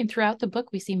 Yeah, I mean, throughout the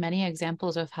book, we see many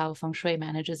examples of how feng shui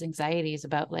manages anxieties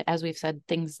about, like, as we've said,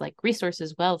 things like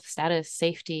resources, wealth, status,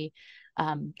 safety,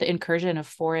 the incursion of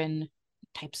foreign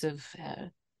types of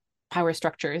power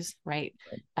structures, right?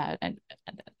 And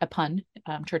upon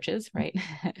churches, right?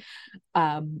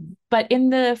 But in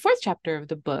the fourth chapter of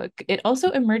the book, it also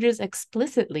emerges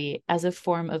explicitly as a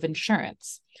form of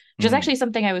insurance, which is actually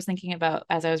something I was thinking about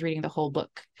as I was reading the whole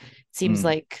book. It seems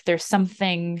like there's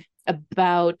something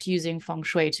about using feng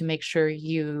shui to make sure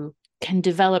you can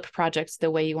develop projects the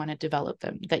way you want to develop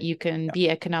them, that you can be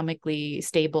economically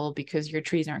stable because your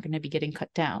trees aren't going to be getting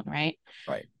cut down, right?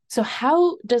 Right. So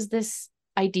how does this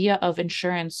idea of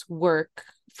insurance work,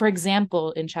 for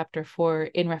example, in chapter 4,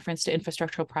 in reference to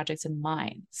infrastructural projects and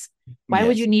mines? Why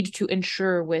would Yes. you need to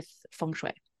insure with feng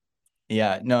shui?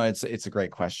 Yeah, no, it's a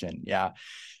great question. Yeah.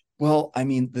 Well, I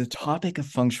mean, the topic of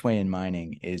feng shui and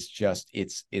mining is just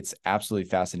it's absolutely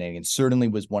fascinating, and certainly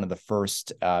was one of the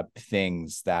first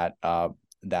things that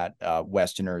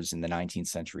Westerners in the 19th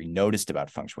century noticed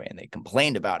about feng shui, and they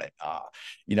complained about it.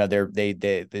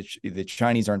 The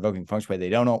Chinese are invoking feng shui. They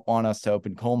don't want us to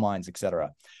open coal mines,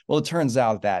 etc. Well, it turns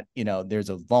out that there's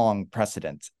a long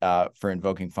precedent for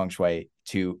invoking feng shui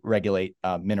to regulate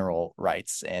mineral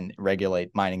rights and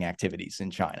regulate mining activities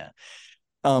in China.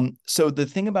 So the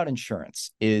thing about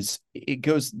insurance is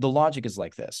the logic is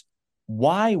like this.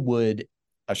 Why would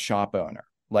a shop owner,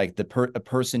 like a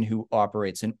person who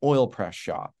operates an oil press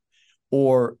shop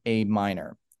or a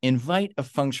miner, invite a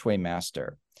feng shui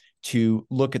master to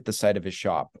look at the site of his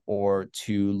shop or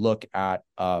to look at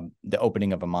the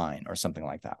opening of a mine or something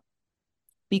like that?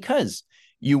 Because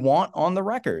you want on the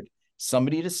record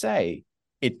somebody to say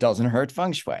it doesn't hurt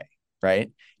feng shui, right?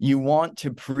 You want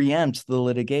to preempt the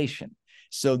litigation.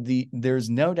 So there's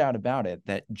no doubt about it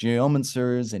that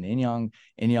geomancers and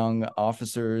in-yang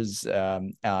officers,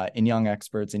 in-yang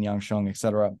experts, in-yang sheng, et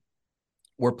cetera,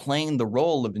 were playing the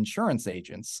role of insurance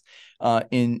agents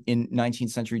in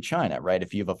 19th century China, right?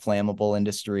 If you have a flammable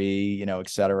industry, et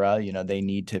cetera, they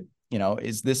need to,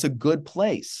 is this a good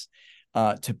place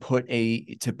to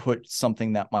put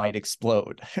something that might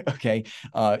explode? Okay,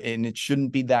 and it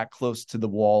shouldn't be that close to the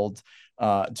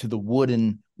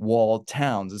wooden walled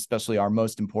towns, especially our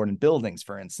most important buildings,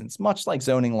 for instance, much like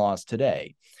zoning laws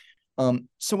today.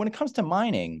 So when it comes to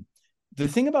mining, the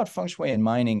thing about feng shui and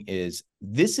mining is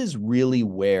this is really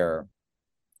where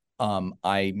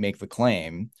I make the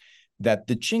claim that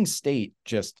the Qing state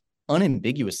just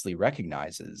unambiguously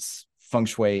recognizes feng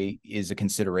shui is a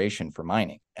consideration for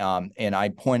mining. And I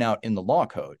point out in the law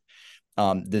code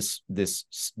this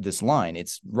line.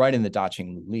 It's right in the Da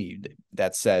Qing Li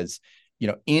that says,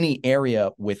 any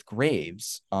area with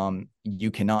graves,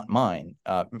 you cannot mine.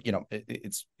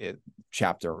 It's a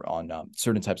chapter on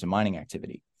certain types of mining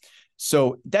activity.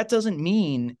 So that doesn't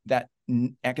mean that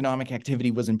economic activity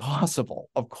was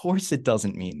impossible. Of course, it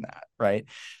doesn't mean that, right?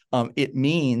 It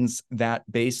means that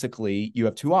basically you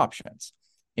have two options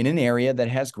in an area that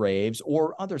has graves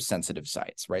or other sensitive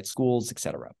sites, right? Schools, et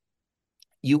cetera.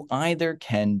 You either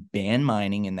can ban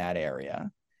mining in that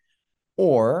area,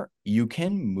 or you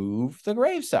can move the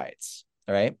grave sites,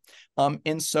 right?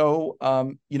 And so,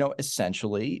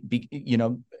 essentially,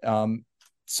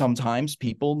 sometimes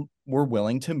people were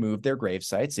willing to move their grave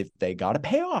sites if they got a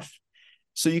payoff.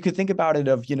 So you could think about it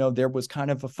of, there was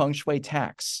kind of a feng shui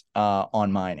tax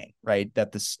on mining, right?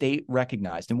 That the state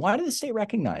recognized. And why did the state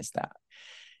recognize that?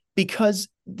 Because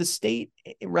the state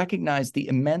recognized the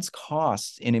immense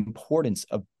costs and importance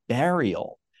of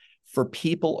burial for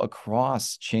people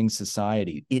across Qing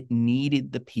society, it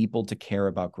needed the people to care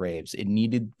about graves. It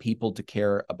needed people to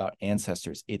care about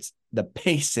ancestors. It's the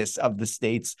basis of the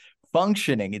state's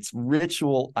functioning, its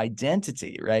ritual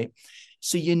identity, right?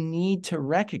 So you need to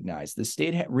recognize the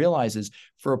state realizes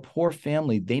for a poor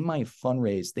family, they might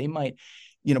fundraise, they might,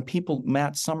 people,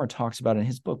 Matt Summer talks about in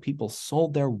his book, people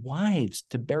sold their wives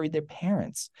to bury their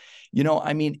parents.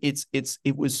 I mean, it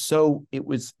was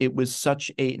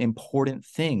such an important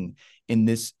thing in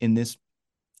this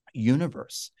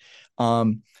universe.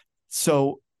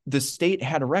 So the state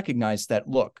had to recognize that,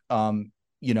 look,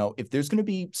 if there's going to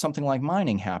be something like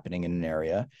mining happening in an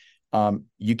area,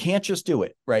 you can't just do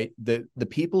it, right? The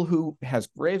people who has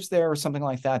graves there or something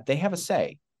like that, they have a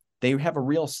say. They have a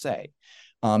real say.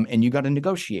 And you got to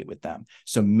negotiate with them.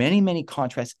 So many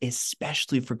contracts,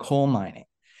 especially for coal mining,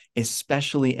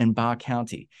 especially in Ba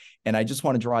County. And I just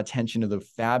want to draw attention to the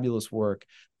fabulous work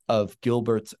of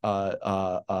Gilbert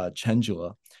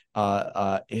Chenjula.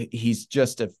 He's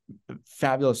just a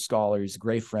fabulous scholar. He's a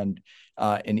great friend.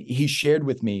 And he shared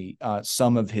with me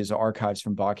some of his archives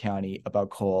from Ba County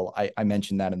about coal. I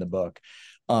mentioned that in the book.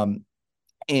 And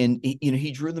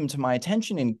he drew them to my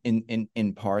attention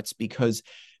in parts because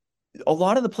a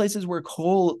lot of the places where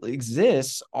coal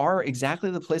exists are exactly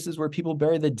the places where people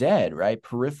bury the dead, right?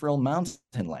 Peripheral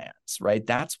mountain lands, right?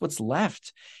 That's what's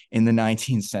left in the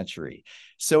 19th century.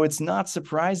 So it's not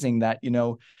surprising that,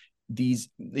 these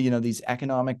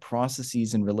economic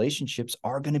processes and relationships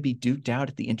are going to be duked out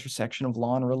at the intersection of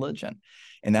law and religion.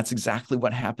 And that's exactly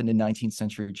what happened in 19th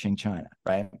century Qing China,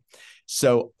 right?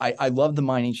 So I love the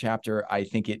mining chapter. I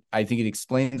think it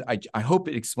explains, I hope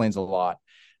it explains a lot.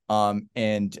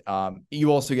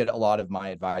 You also get a lot of my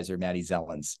advisor, Maddie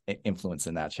Zellin's influence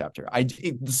in that chapter.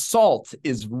 The salt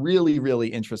is really, really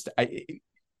interesting.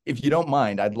 If you don't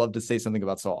mind, I'd love to say something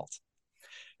about salt.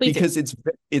 Please because do.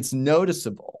 It's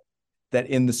noticeable that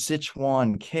in the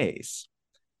Sichuan case,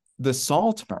 the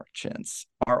salt merchants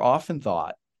are often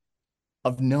thought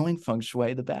of knowing feng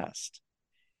shui the best.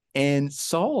 And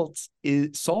salt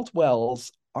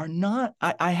wells are not,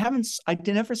 I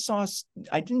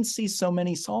didn't see so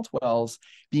many salt wells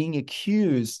being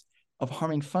accused of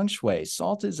harming feng shui.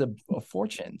 Salt is a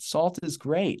fortune. Salt is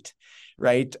great,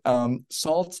 right?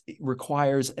 Salt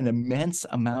requires an immense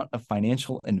amount of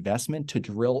financial investment to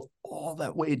drill all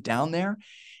that way down there.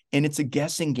 And it's a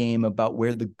guessing game about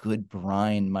where the good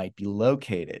brine might be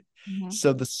located. Mm-hmm.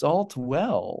 So the salt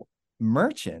well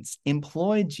merchants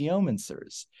employed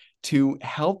geomancers to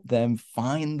help them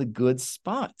find the good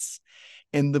spots.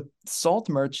 And the salt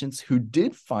merchants who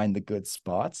did find the good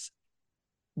spots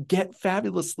get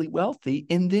fabulously wealthy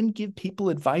and then give people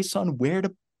advice on where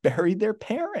to bury their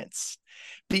parents.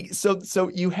 So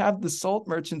you have the salt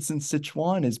merchants in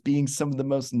Sichuan as being some of the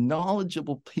most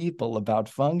knowledgeable people about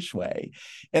feng shui.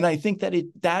 And I think that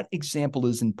that example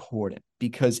is important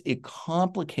because it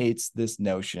complicates this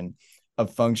notion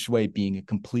of feng shui being a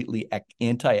completely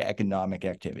anti-economic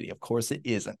activity. Of course, it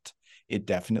isn't. It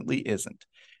definitely isn't.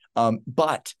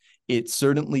 But it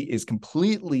certainly is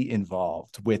completely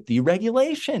involved with the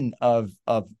regulation of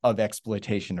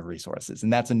exploitation of resources.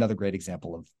 And that's another great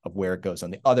example of where it goes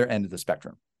on the other end of the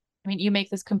spectrum. I mean, you make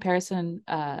this comparison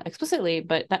explicitly,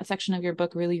 but that section of your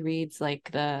book really reads like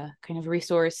the kind of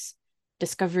resource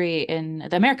discovery in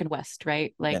the American West,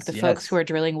 right? Like yes, the folks who are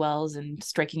drilling wells and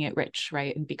striking it rich,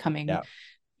 right? And becoming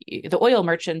the oil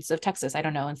merchants of Texas, I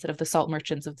don't know, instead of the salt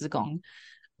merchants of Zhejiang.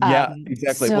 Yeah,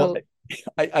 exactly. So, well,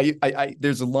 I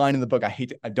there's a line in the book. I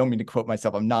don't mean to quote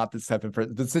myself. I'm not this type of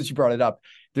person, but since you brought it up,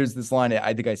 there's this line.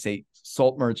 I think I say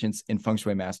salt merchants and feng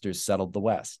shui masters settled the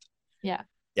West. Yeah.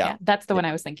 That's the one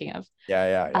I was thinking of.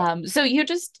 Yeah. So you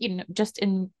just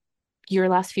in your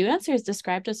last few answers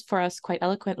described for us quite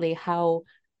eloquently how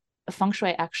feng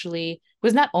shui actually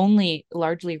was not only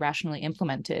largely rationally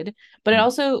implemented, but it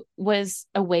also was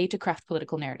a way to craft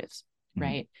political narratives,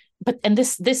 right? And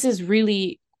this is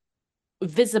really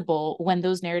visible when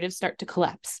those narratives start to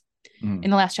collapse. In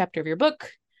the last chapter of your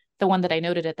book, the one that I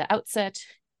noted at the outset,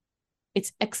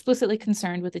 it's explicitly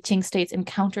concerned with the Qing state's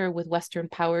encounter with Western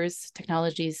powers,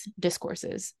 technologies,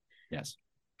 discourses. Yes.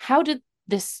 How did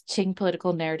this Qing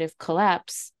political narrative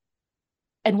collapse?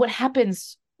 And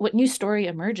what new story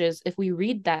emerges if we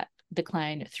read that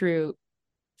decline through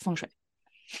feng shui?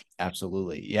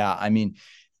 Absolutely. Yeah. I mean,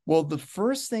 well, the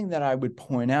first thing that I would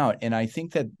point out, and I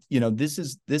think that,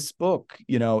 this book,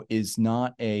 is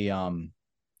not a,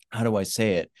 how do I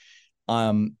say it?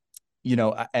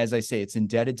 As I say, it's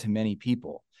indebted to many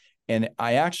people. And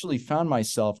I actually found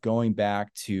myself going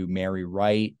back to Mary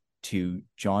Wright to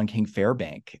John King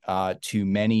Fairbank, to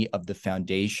many of the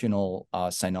foundational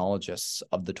sinologists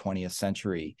of the 20th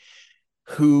century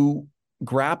who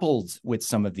grappled with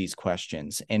some of these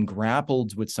questions and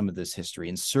grappled with some of this history.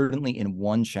 And certainly in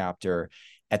one chapter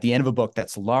at the end of a book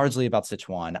that's largely about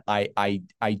Sichuan, I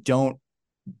don't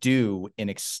do an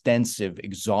extensive,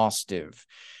 exhaustive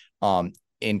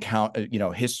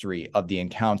history of the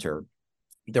encounter.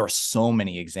 There are so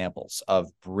many examples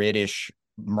of British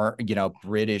merchants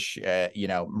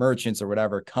or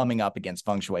whatever coming up against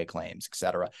feng shui claims, et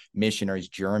cetera, missionaries,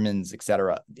 Germans, et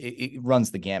cetera. It runs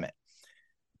the gamut.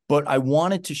 But I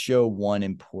wanted to show one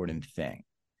important thing,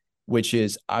 which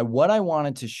is what I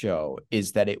wanted to show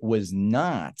is that it was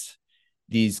not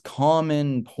these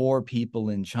common poor people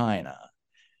in China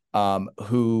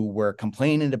who were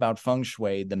complaining about feng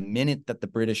shui the minute that the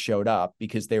British showed up,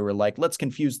 because they were like, let's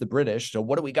confuse the British. So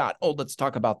what do we got? Oh, let's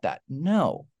talk about that.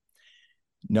 No.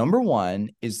 Number one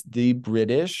is the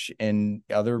British and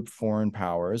other foreign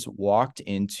powers walked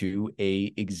into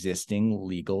a existing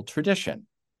legal tradition.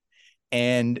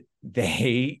 And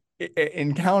they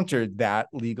encountered that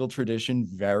legal tradition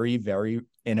very, very,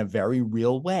 in a very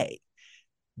real way.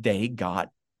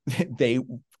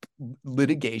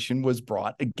 Litigation was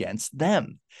brought against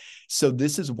them. So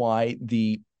this is why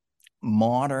the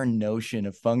modern notion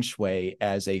of feng shui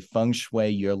as a feng shui,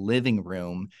 your living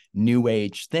room, new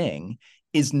age thing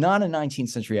is not a 19th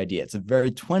century idea. It's a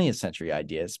very 20th century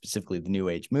idea, specifically the New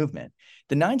Age movement.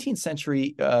 The 19th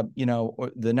century, the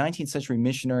 19th century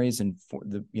missionaries and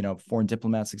foreign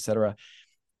diplomats, et cetera,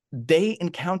 they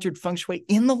encountered feng shui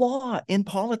in the law, in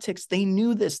politics. They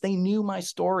knew this. They knew my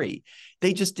story.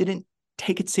 They just didn't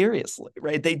take it seriously,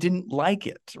 right? They didn't like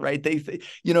it, right?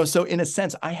 So in a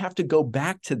sense, I have to go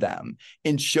back to them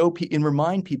and and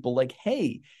remind people like,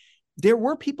 hey, there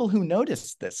were people who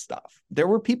noticed this stuff. There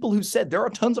were people who said there are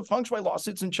tons of feng shui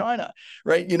lawsuits in China,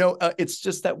 right? It's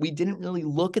just that we didn't really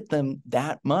look at them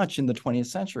that much in the 20th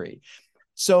century.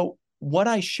 So what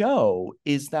I show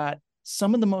is that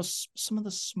some of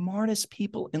the smartest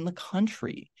people in the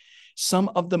country, some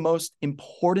of the most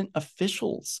important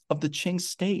officials of the Qing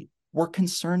state were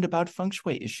concerned about feng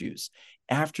shui issues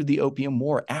after the Opium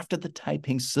War, after the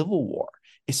Taiping Civil War,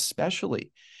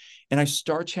 especially. And I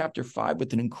start chapter 5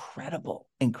 with an incredible,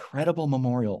 incredible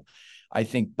memorial, I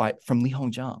think, from Li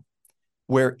Hongzhang,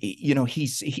 where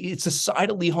it's a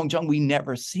side of Li Hongzhang we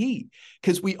never see,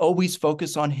 because we always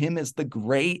focus on him as the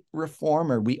great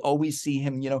reformer. We always see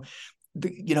him,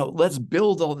 let's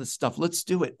build all this stuff, let's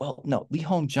do it. Well, no, Li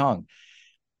Hongzhang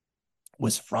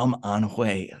was from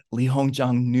Anhui. Li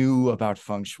Hongzhang knew about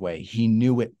feng shui. He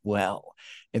knew it well.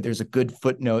 And there's a good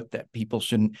footnote that people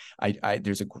shouldn't,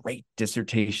 there's a great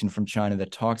dissertation from China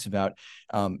that talks about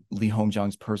Li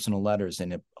Hongzhang's personal letters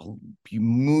and a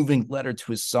moving letter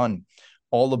to his son,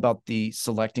 all about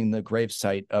selecting the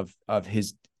gravesite of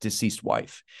his deceased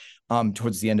wife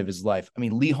towards the end of his life. I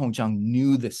mean, Li Hongzhang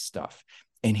knew this stuff,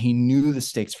 and he knew the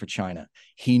stakes for China.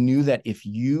 He knew that if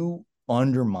you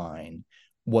undermine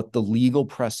what the legal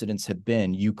precedents have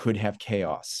been, you could have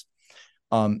chaos.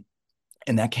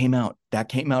 And that came out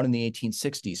in the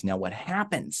 1860s. Now, what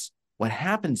happens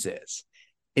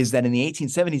is that in the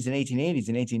 1870s and 1880s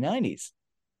and 1890s,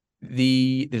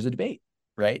 there's a debate,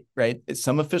 right?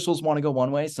 Some officials want to go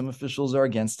one way, some officials are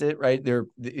against it, right?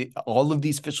 All of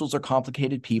these officials are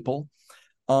complicated people.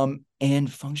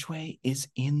 And feng shui is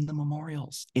in the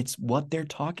memorials. It's what they're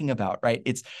talking about, right?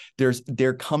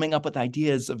 They're coming up with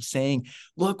ideas of saying,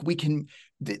 look, we can,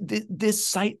 this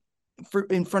site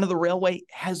in front of the railway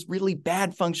has really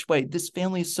bad feng shui. This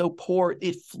family is so poor,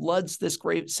 it floods this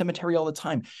grave cemetery all the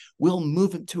time. We'll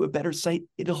move it to a better site.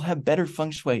 It'll have better feng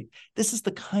shui. This is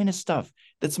the kind of stuff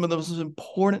that some of the most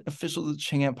important officials of the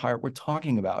Qing Empire were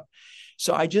talking about.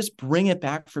 So I just bring it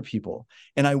back for people.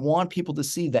 And I want people to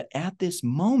see that at this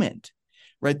moment,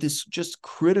 right, this just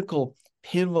critical,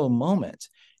 pivotal moment,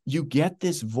 you get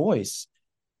this voice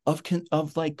of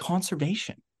like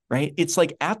conservation, right? It's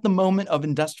like at the moment of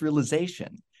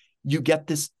industrialization, you get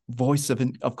this voice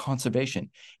of conservation.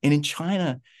 And in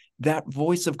China, that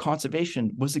voice of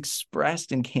conservation was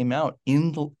expressed and came out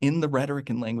in the rhetoric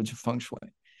and language of feng shui,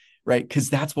 right? Because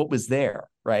that's what was there,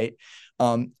 right?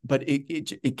 But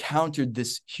it countered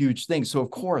this huge thing. So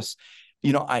of course,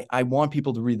 I want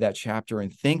people to read that chapter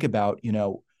and think about,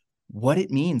 what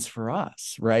it means for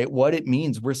us, right? What it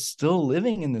means. We're still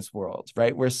living in this world,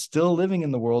 right? We're still living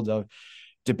in the world of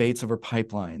debates over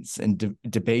pipelines and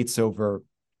debates over,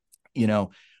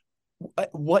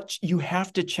 what you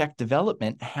have to check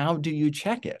development. How do you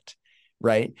check it,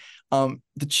 right? The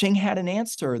Qing had an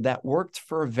answer that worked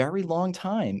for a very long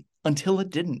time until it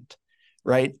didn't,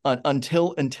 right?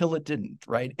 Until it didn't,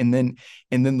 right? And then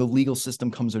the legal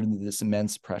system comes under this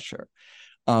immense pressure.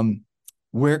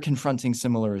 We're confronting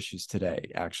similar issues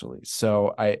today, actually.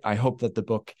 So I hope that the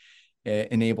book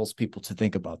enables people to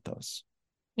think about those.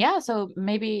 Yeah, so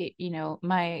maybe,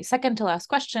 my second to last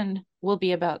question will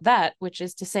be about that, which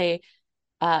is to say,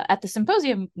 at the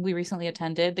symposium we recently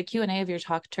attended, the Q&A of your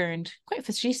talk turned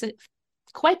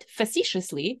quite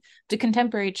facetiously to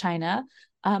contemporary China,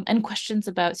 and questions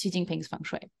about Xi Jinping's feng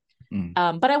shui.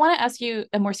 But I want to ask you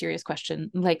a more serious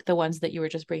question, like the ones that you were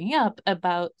just bringing up,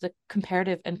 about the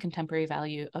comparative and contemporary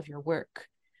value of your work.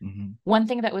 One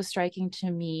thing that was striking to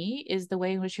me is the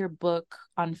way in which your book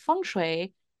on feng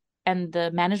shui and the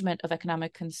management of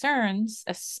economic concerns,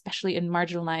 especially in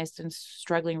marginalized and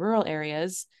struggling rural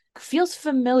areas, feels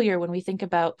familiar when we think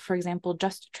about, for example,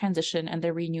 just transition and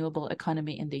the renewable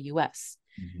economy in the US.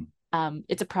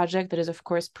 It's a project that is, of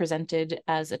course, presented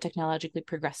as a technologically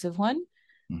progressive one,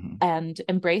 and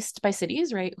embraced by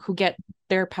cities, right, who get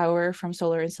their power from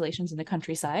solar installations in the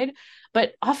countryside,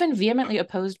 but often vehemently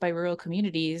opposed by rural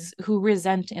communities who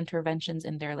resent interventions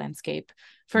in their landscape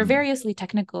for variously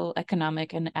technical,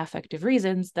 economic, and affective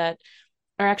reasons that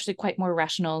are actually quite more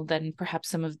rational than perhaps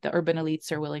some of the urban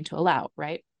elites are willing to allow,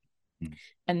 right?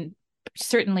 And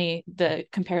certainly the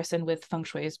comparison with feng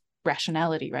shui's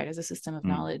rationality, right, as a system of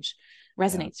knowledge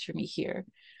resonates for me here.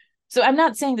 So I'm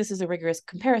not saying this is a rigorous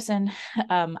comparison.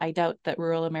 I doubt that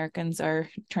rural Americans are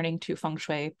turning to feng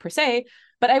shui per se,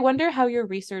 but I wonder how your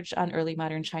research on early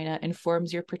modern China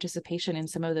informs your participation in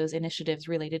some of those initiatives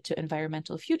related to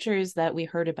environmental futures that we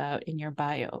heard about in your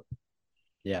bio.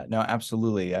 Yeah, no,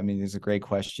 absolutely. I mean, it's a great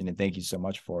question, and thank you so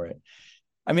much for it.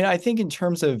 I mean, I think in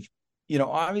terms of,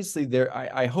 obviously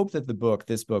I hope that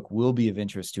this book will be of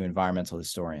interest to environmental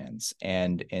historians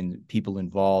and people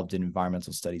involved in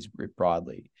environmental studies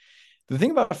broadly. The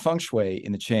thing about feng shui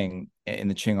in the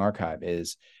Qing archive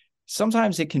is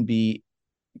sometimes it can be,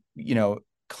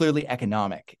 clearly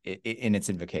economic in its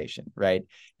invocation, right?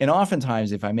 And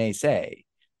oftentimes, if I may say,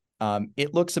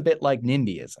 it looks a bit like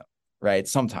NIMBYism, right?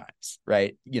 Sometimes,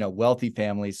 right? Wealthy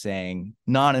families saying,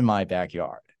 "Not in my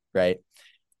backyard," right?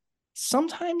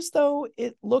 Sometimes, though,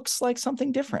 it looks like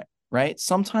something different, right?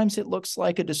 Sometimes it looks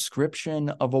like a description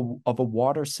of a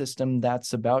water system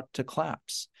that's about to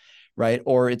collapse, right?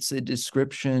 Or it's a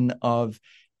description of,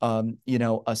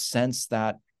 a sense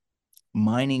that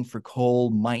mining for coal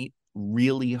might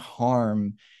really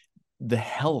harm the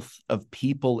health of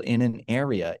people in an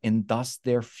area and thus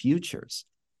their futures.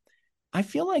 I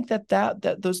feel like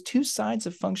that those two sides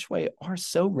of feng shui are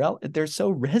they're so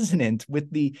resonant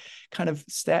with the kind of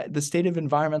the state of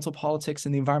environmental politics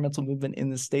and the environmental movement in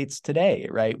the States today,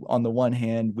 right? On the one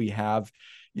hand, we have,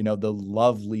 the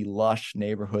lovely, lush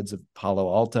neighborhoods of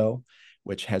Palo Alto,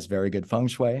 which has very good feng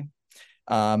shui.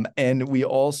 And we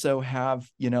also have,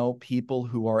 people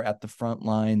who are at the front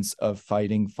lines of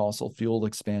fighting fossil fuel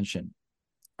expansion.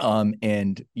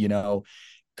 And,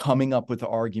 coming up with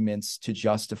arguments to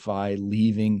justify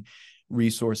leaving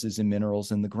resources and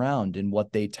minerals in the ground. And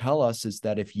what they tell us is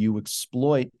that if you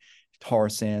exploit tar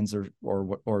sands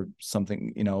or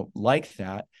something, like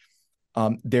that,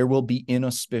 there will be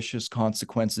inauspicious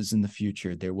consequences in the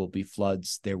future. There will be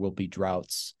floods, there will be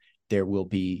droughts, there will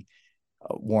be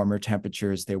warmer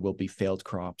temperatures, there will be failed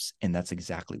crops. And that's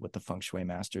exactly what the feng shui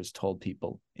masters told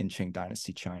people in Qing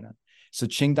Dynasty China. So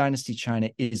Qing Dynasty China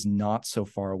is not so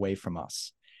far away from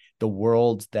us. The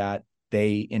world that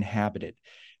they inhabited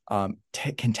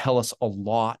can tell us a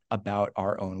lot about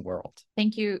our own world.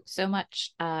 Thank you so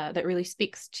much. That really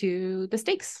speaks to the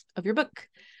stakes of your book.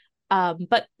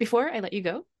 But before I let you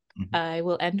go, I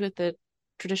will end with the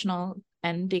traditional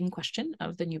ending question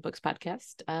of the New Books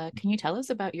podcast. Can you tell us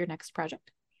about your next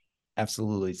project?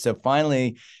 Absolutely. So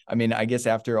finally, I mean, I guess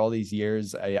after all these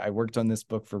years, I worked on this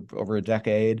book for over a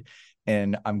decade.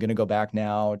 And I'm going to go back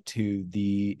now to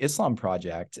the Islam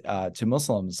project, to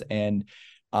Muslims. And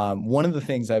one of the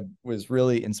things I was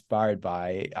really inspired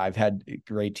by, I've had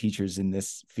great teachers in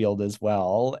this field as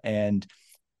well. And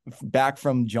back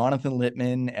from Jonathan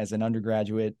Littman as an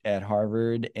undergraduate at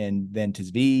Harvard, and then to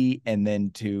Zvi, and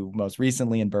then to most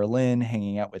recently in Berlin,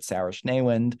 hanging out with Sarah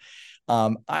Schneewand,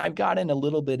 I've gotten a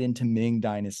little bit into Ming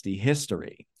Dynasty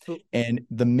history. And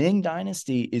the Ming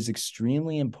Dynasty is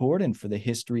extremely important for the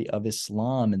history of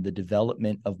Islam and the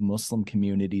development of Muslim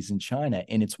communities in China.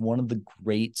 And it's one of the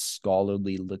great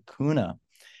scholarly lacunae,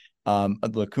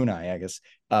 I guess,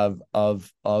 of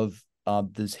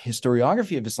this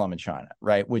historiography of Islam in China,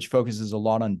 right? Which focuses a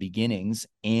lot on beginnings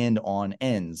and on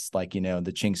ends, like, the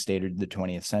Qing state of the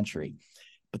 20th century.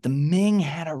 But the Ming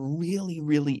had a really,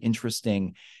 really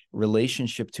interesting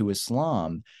relationship to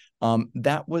Islam,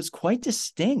 that was quite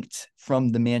distinct from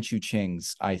the Manchu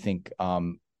Qings, I think,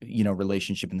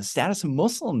 relationship. And the status of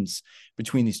Muslims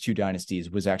between these two dynasties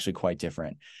was actually quite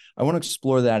different. I want to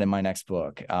explore that in my next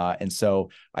book. And so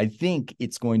I think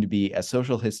it's going to be a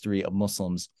social history of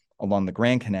Muslims along the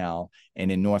Grand Canal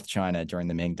and in North China during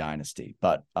the Ming Dynasty.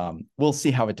 But we'll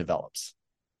see how it develops.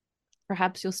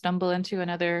 Perhaps you'll stumble into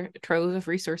another trove of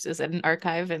resources and an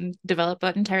archive and develop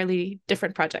an entirely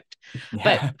different project. Yeah.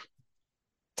 But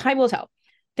time will tell.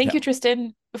 Thank you,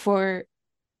 Tristan, for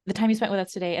the time you spent with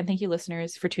us today. And thank you,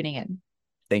 listeners, for tuning in.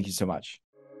 Thank you so much.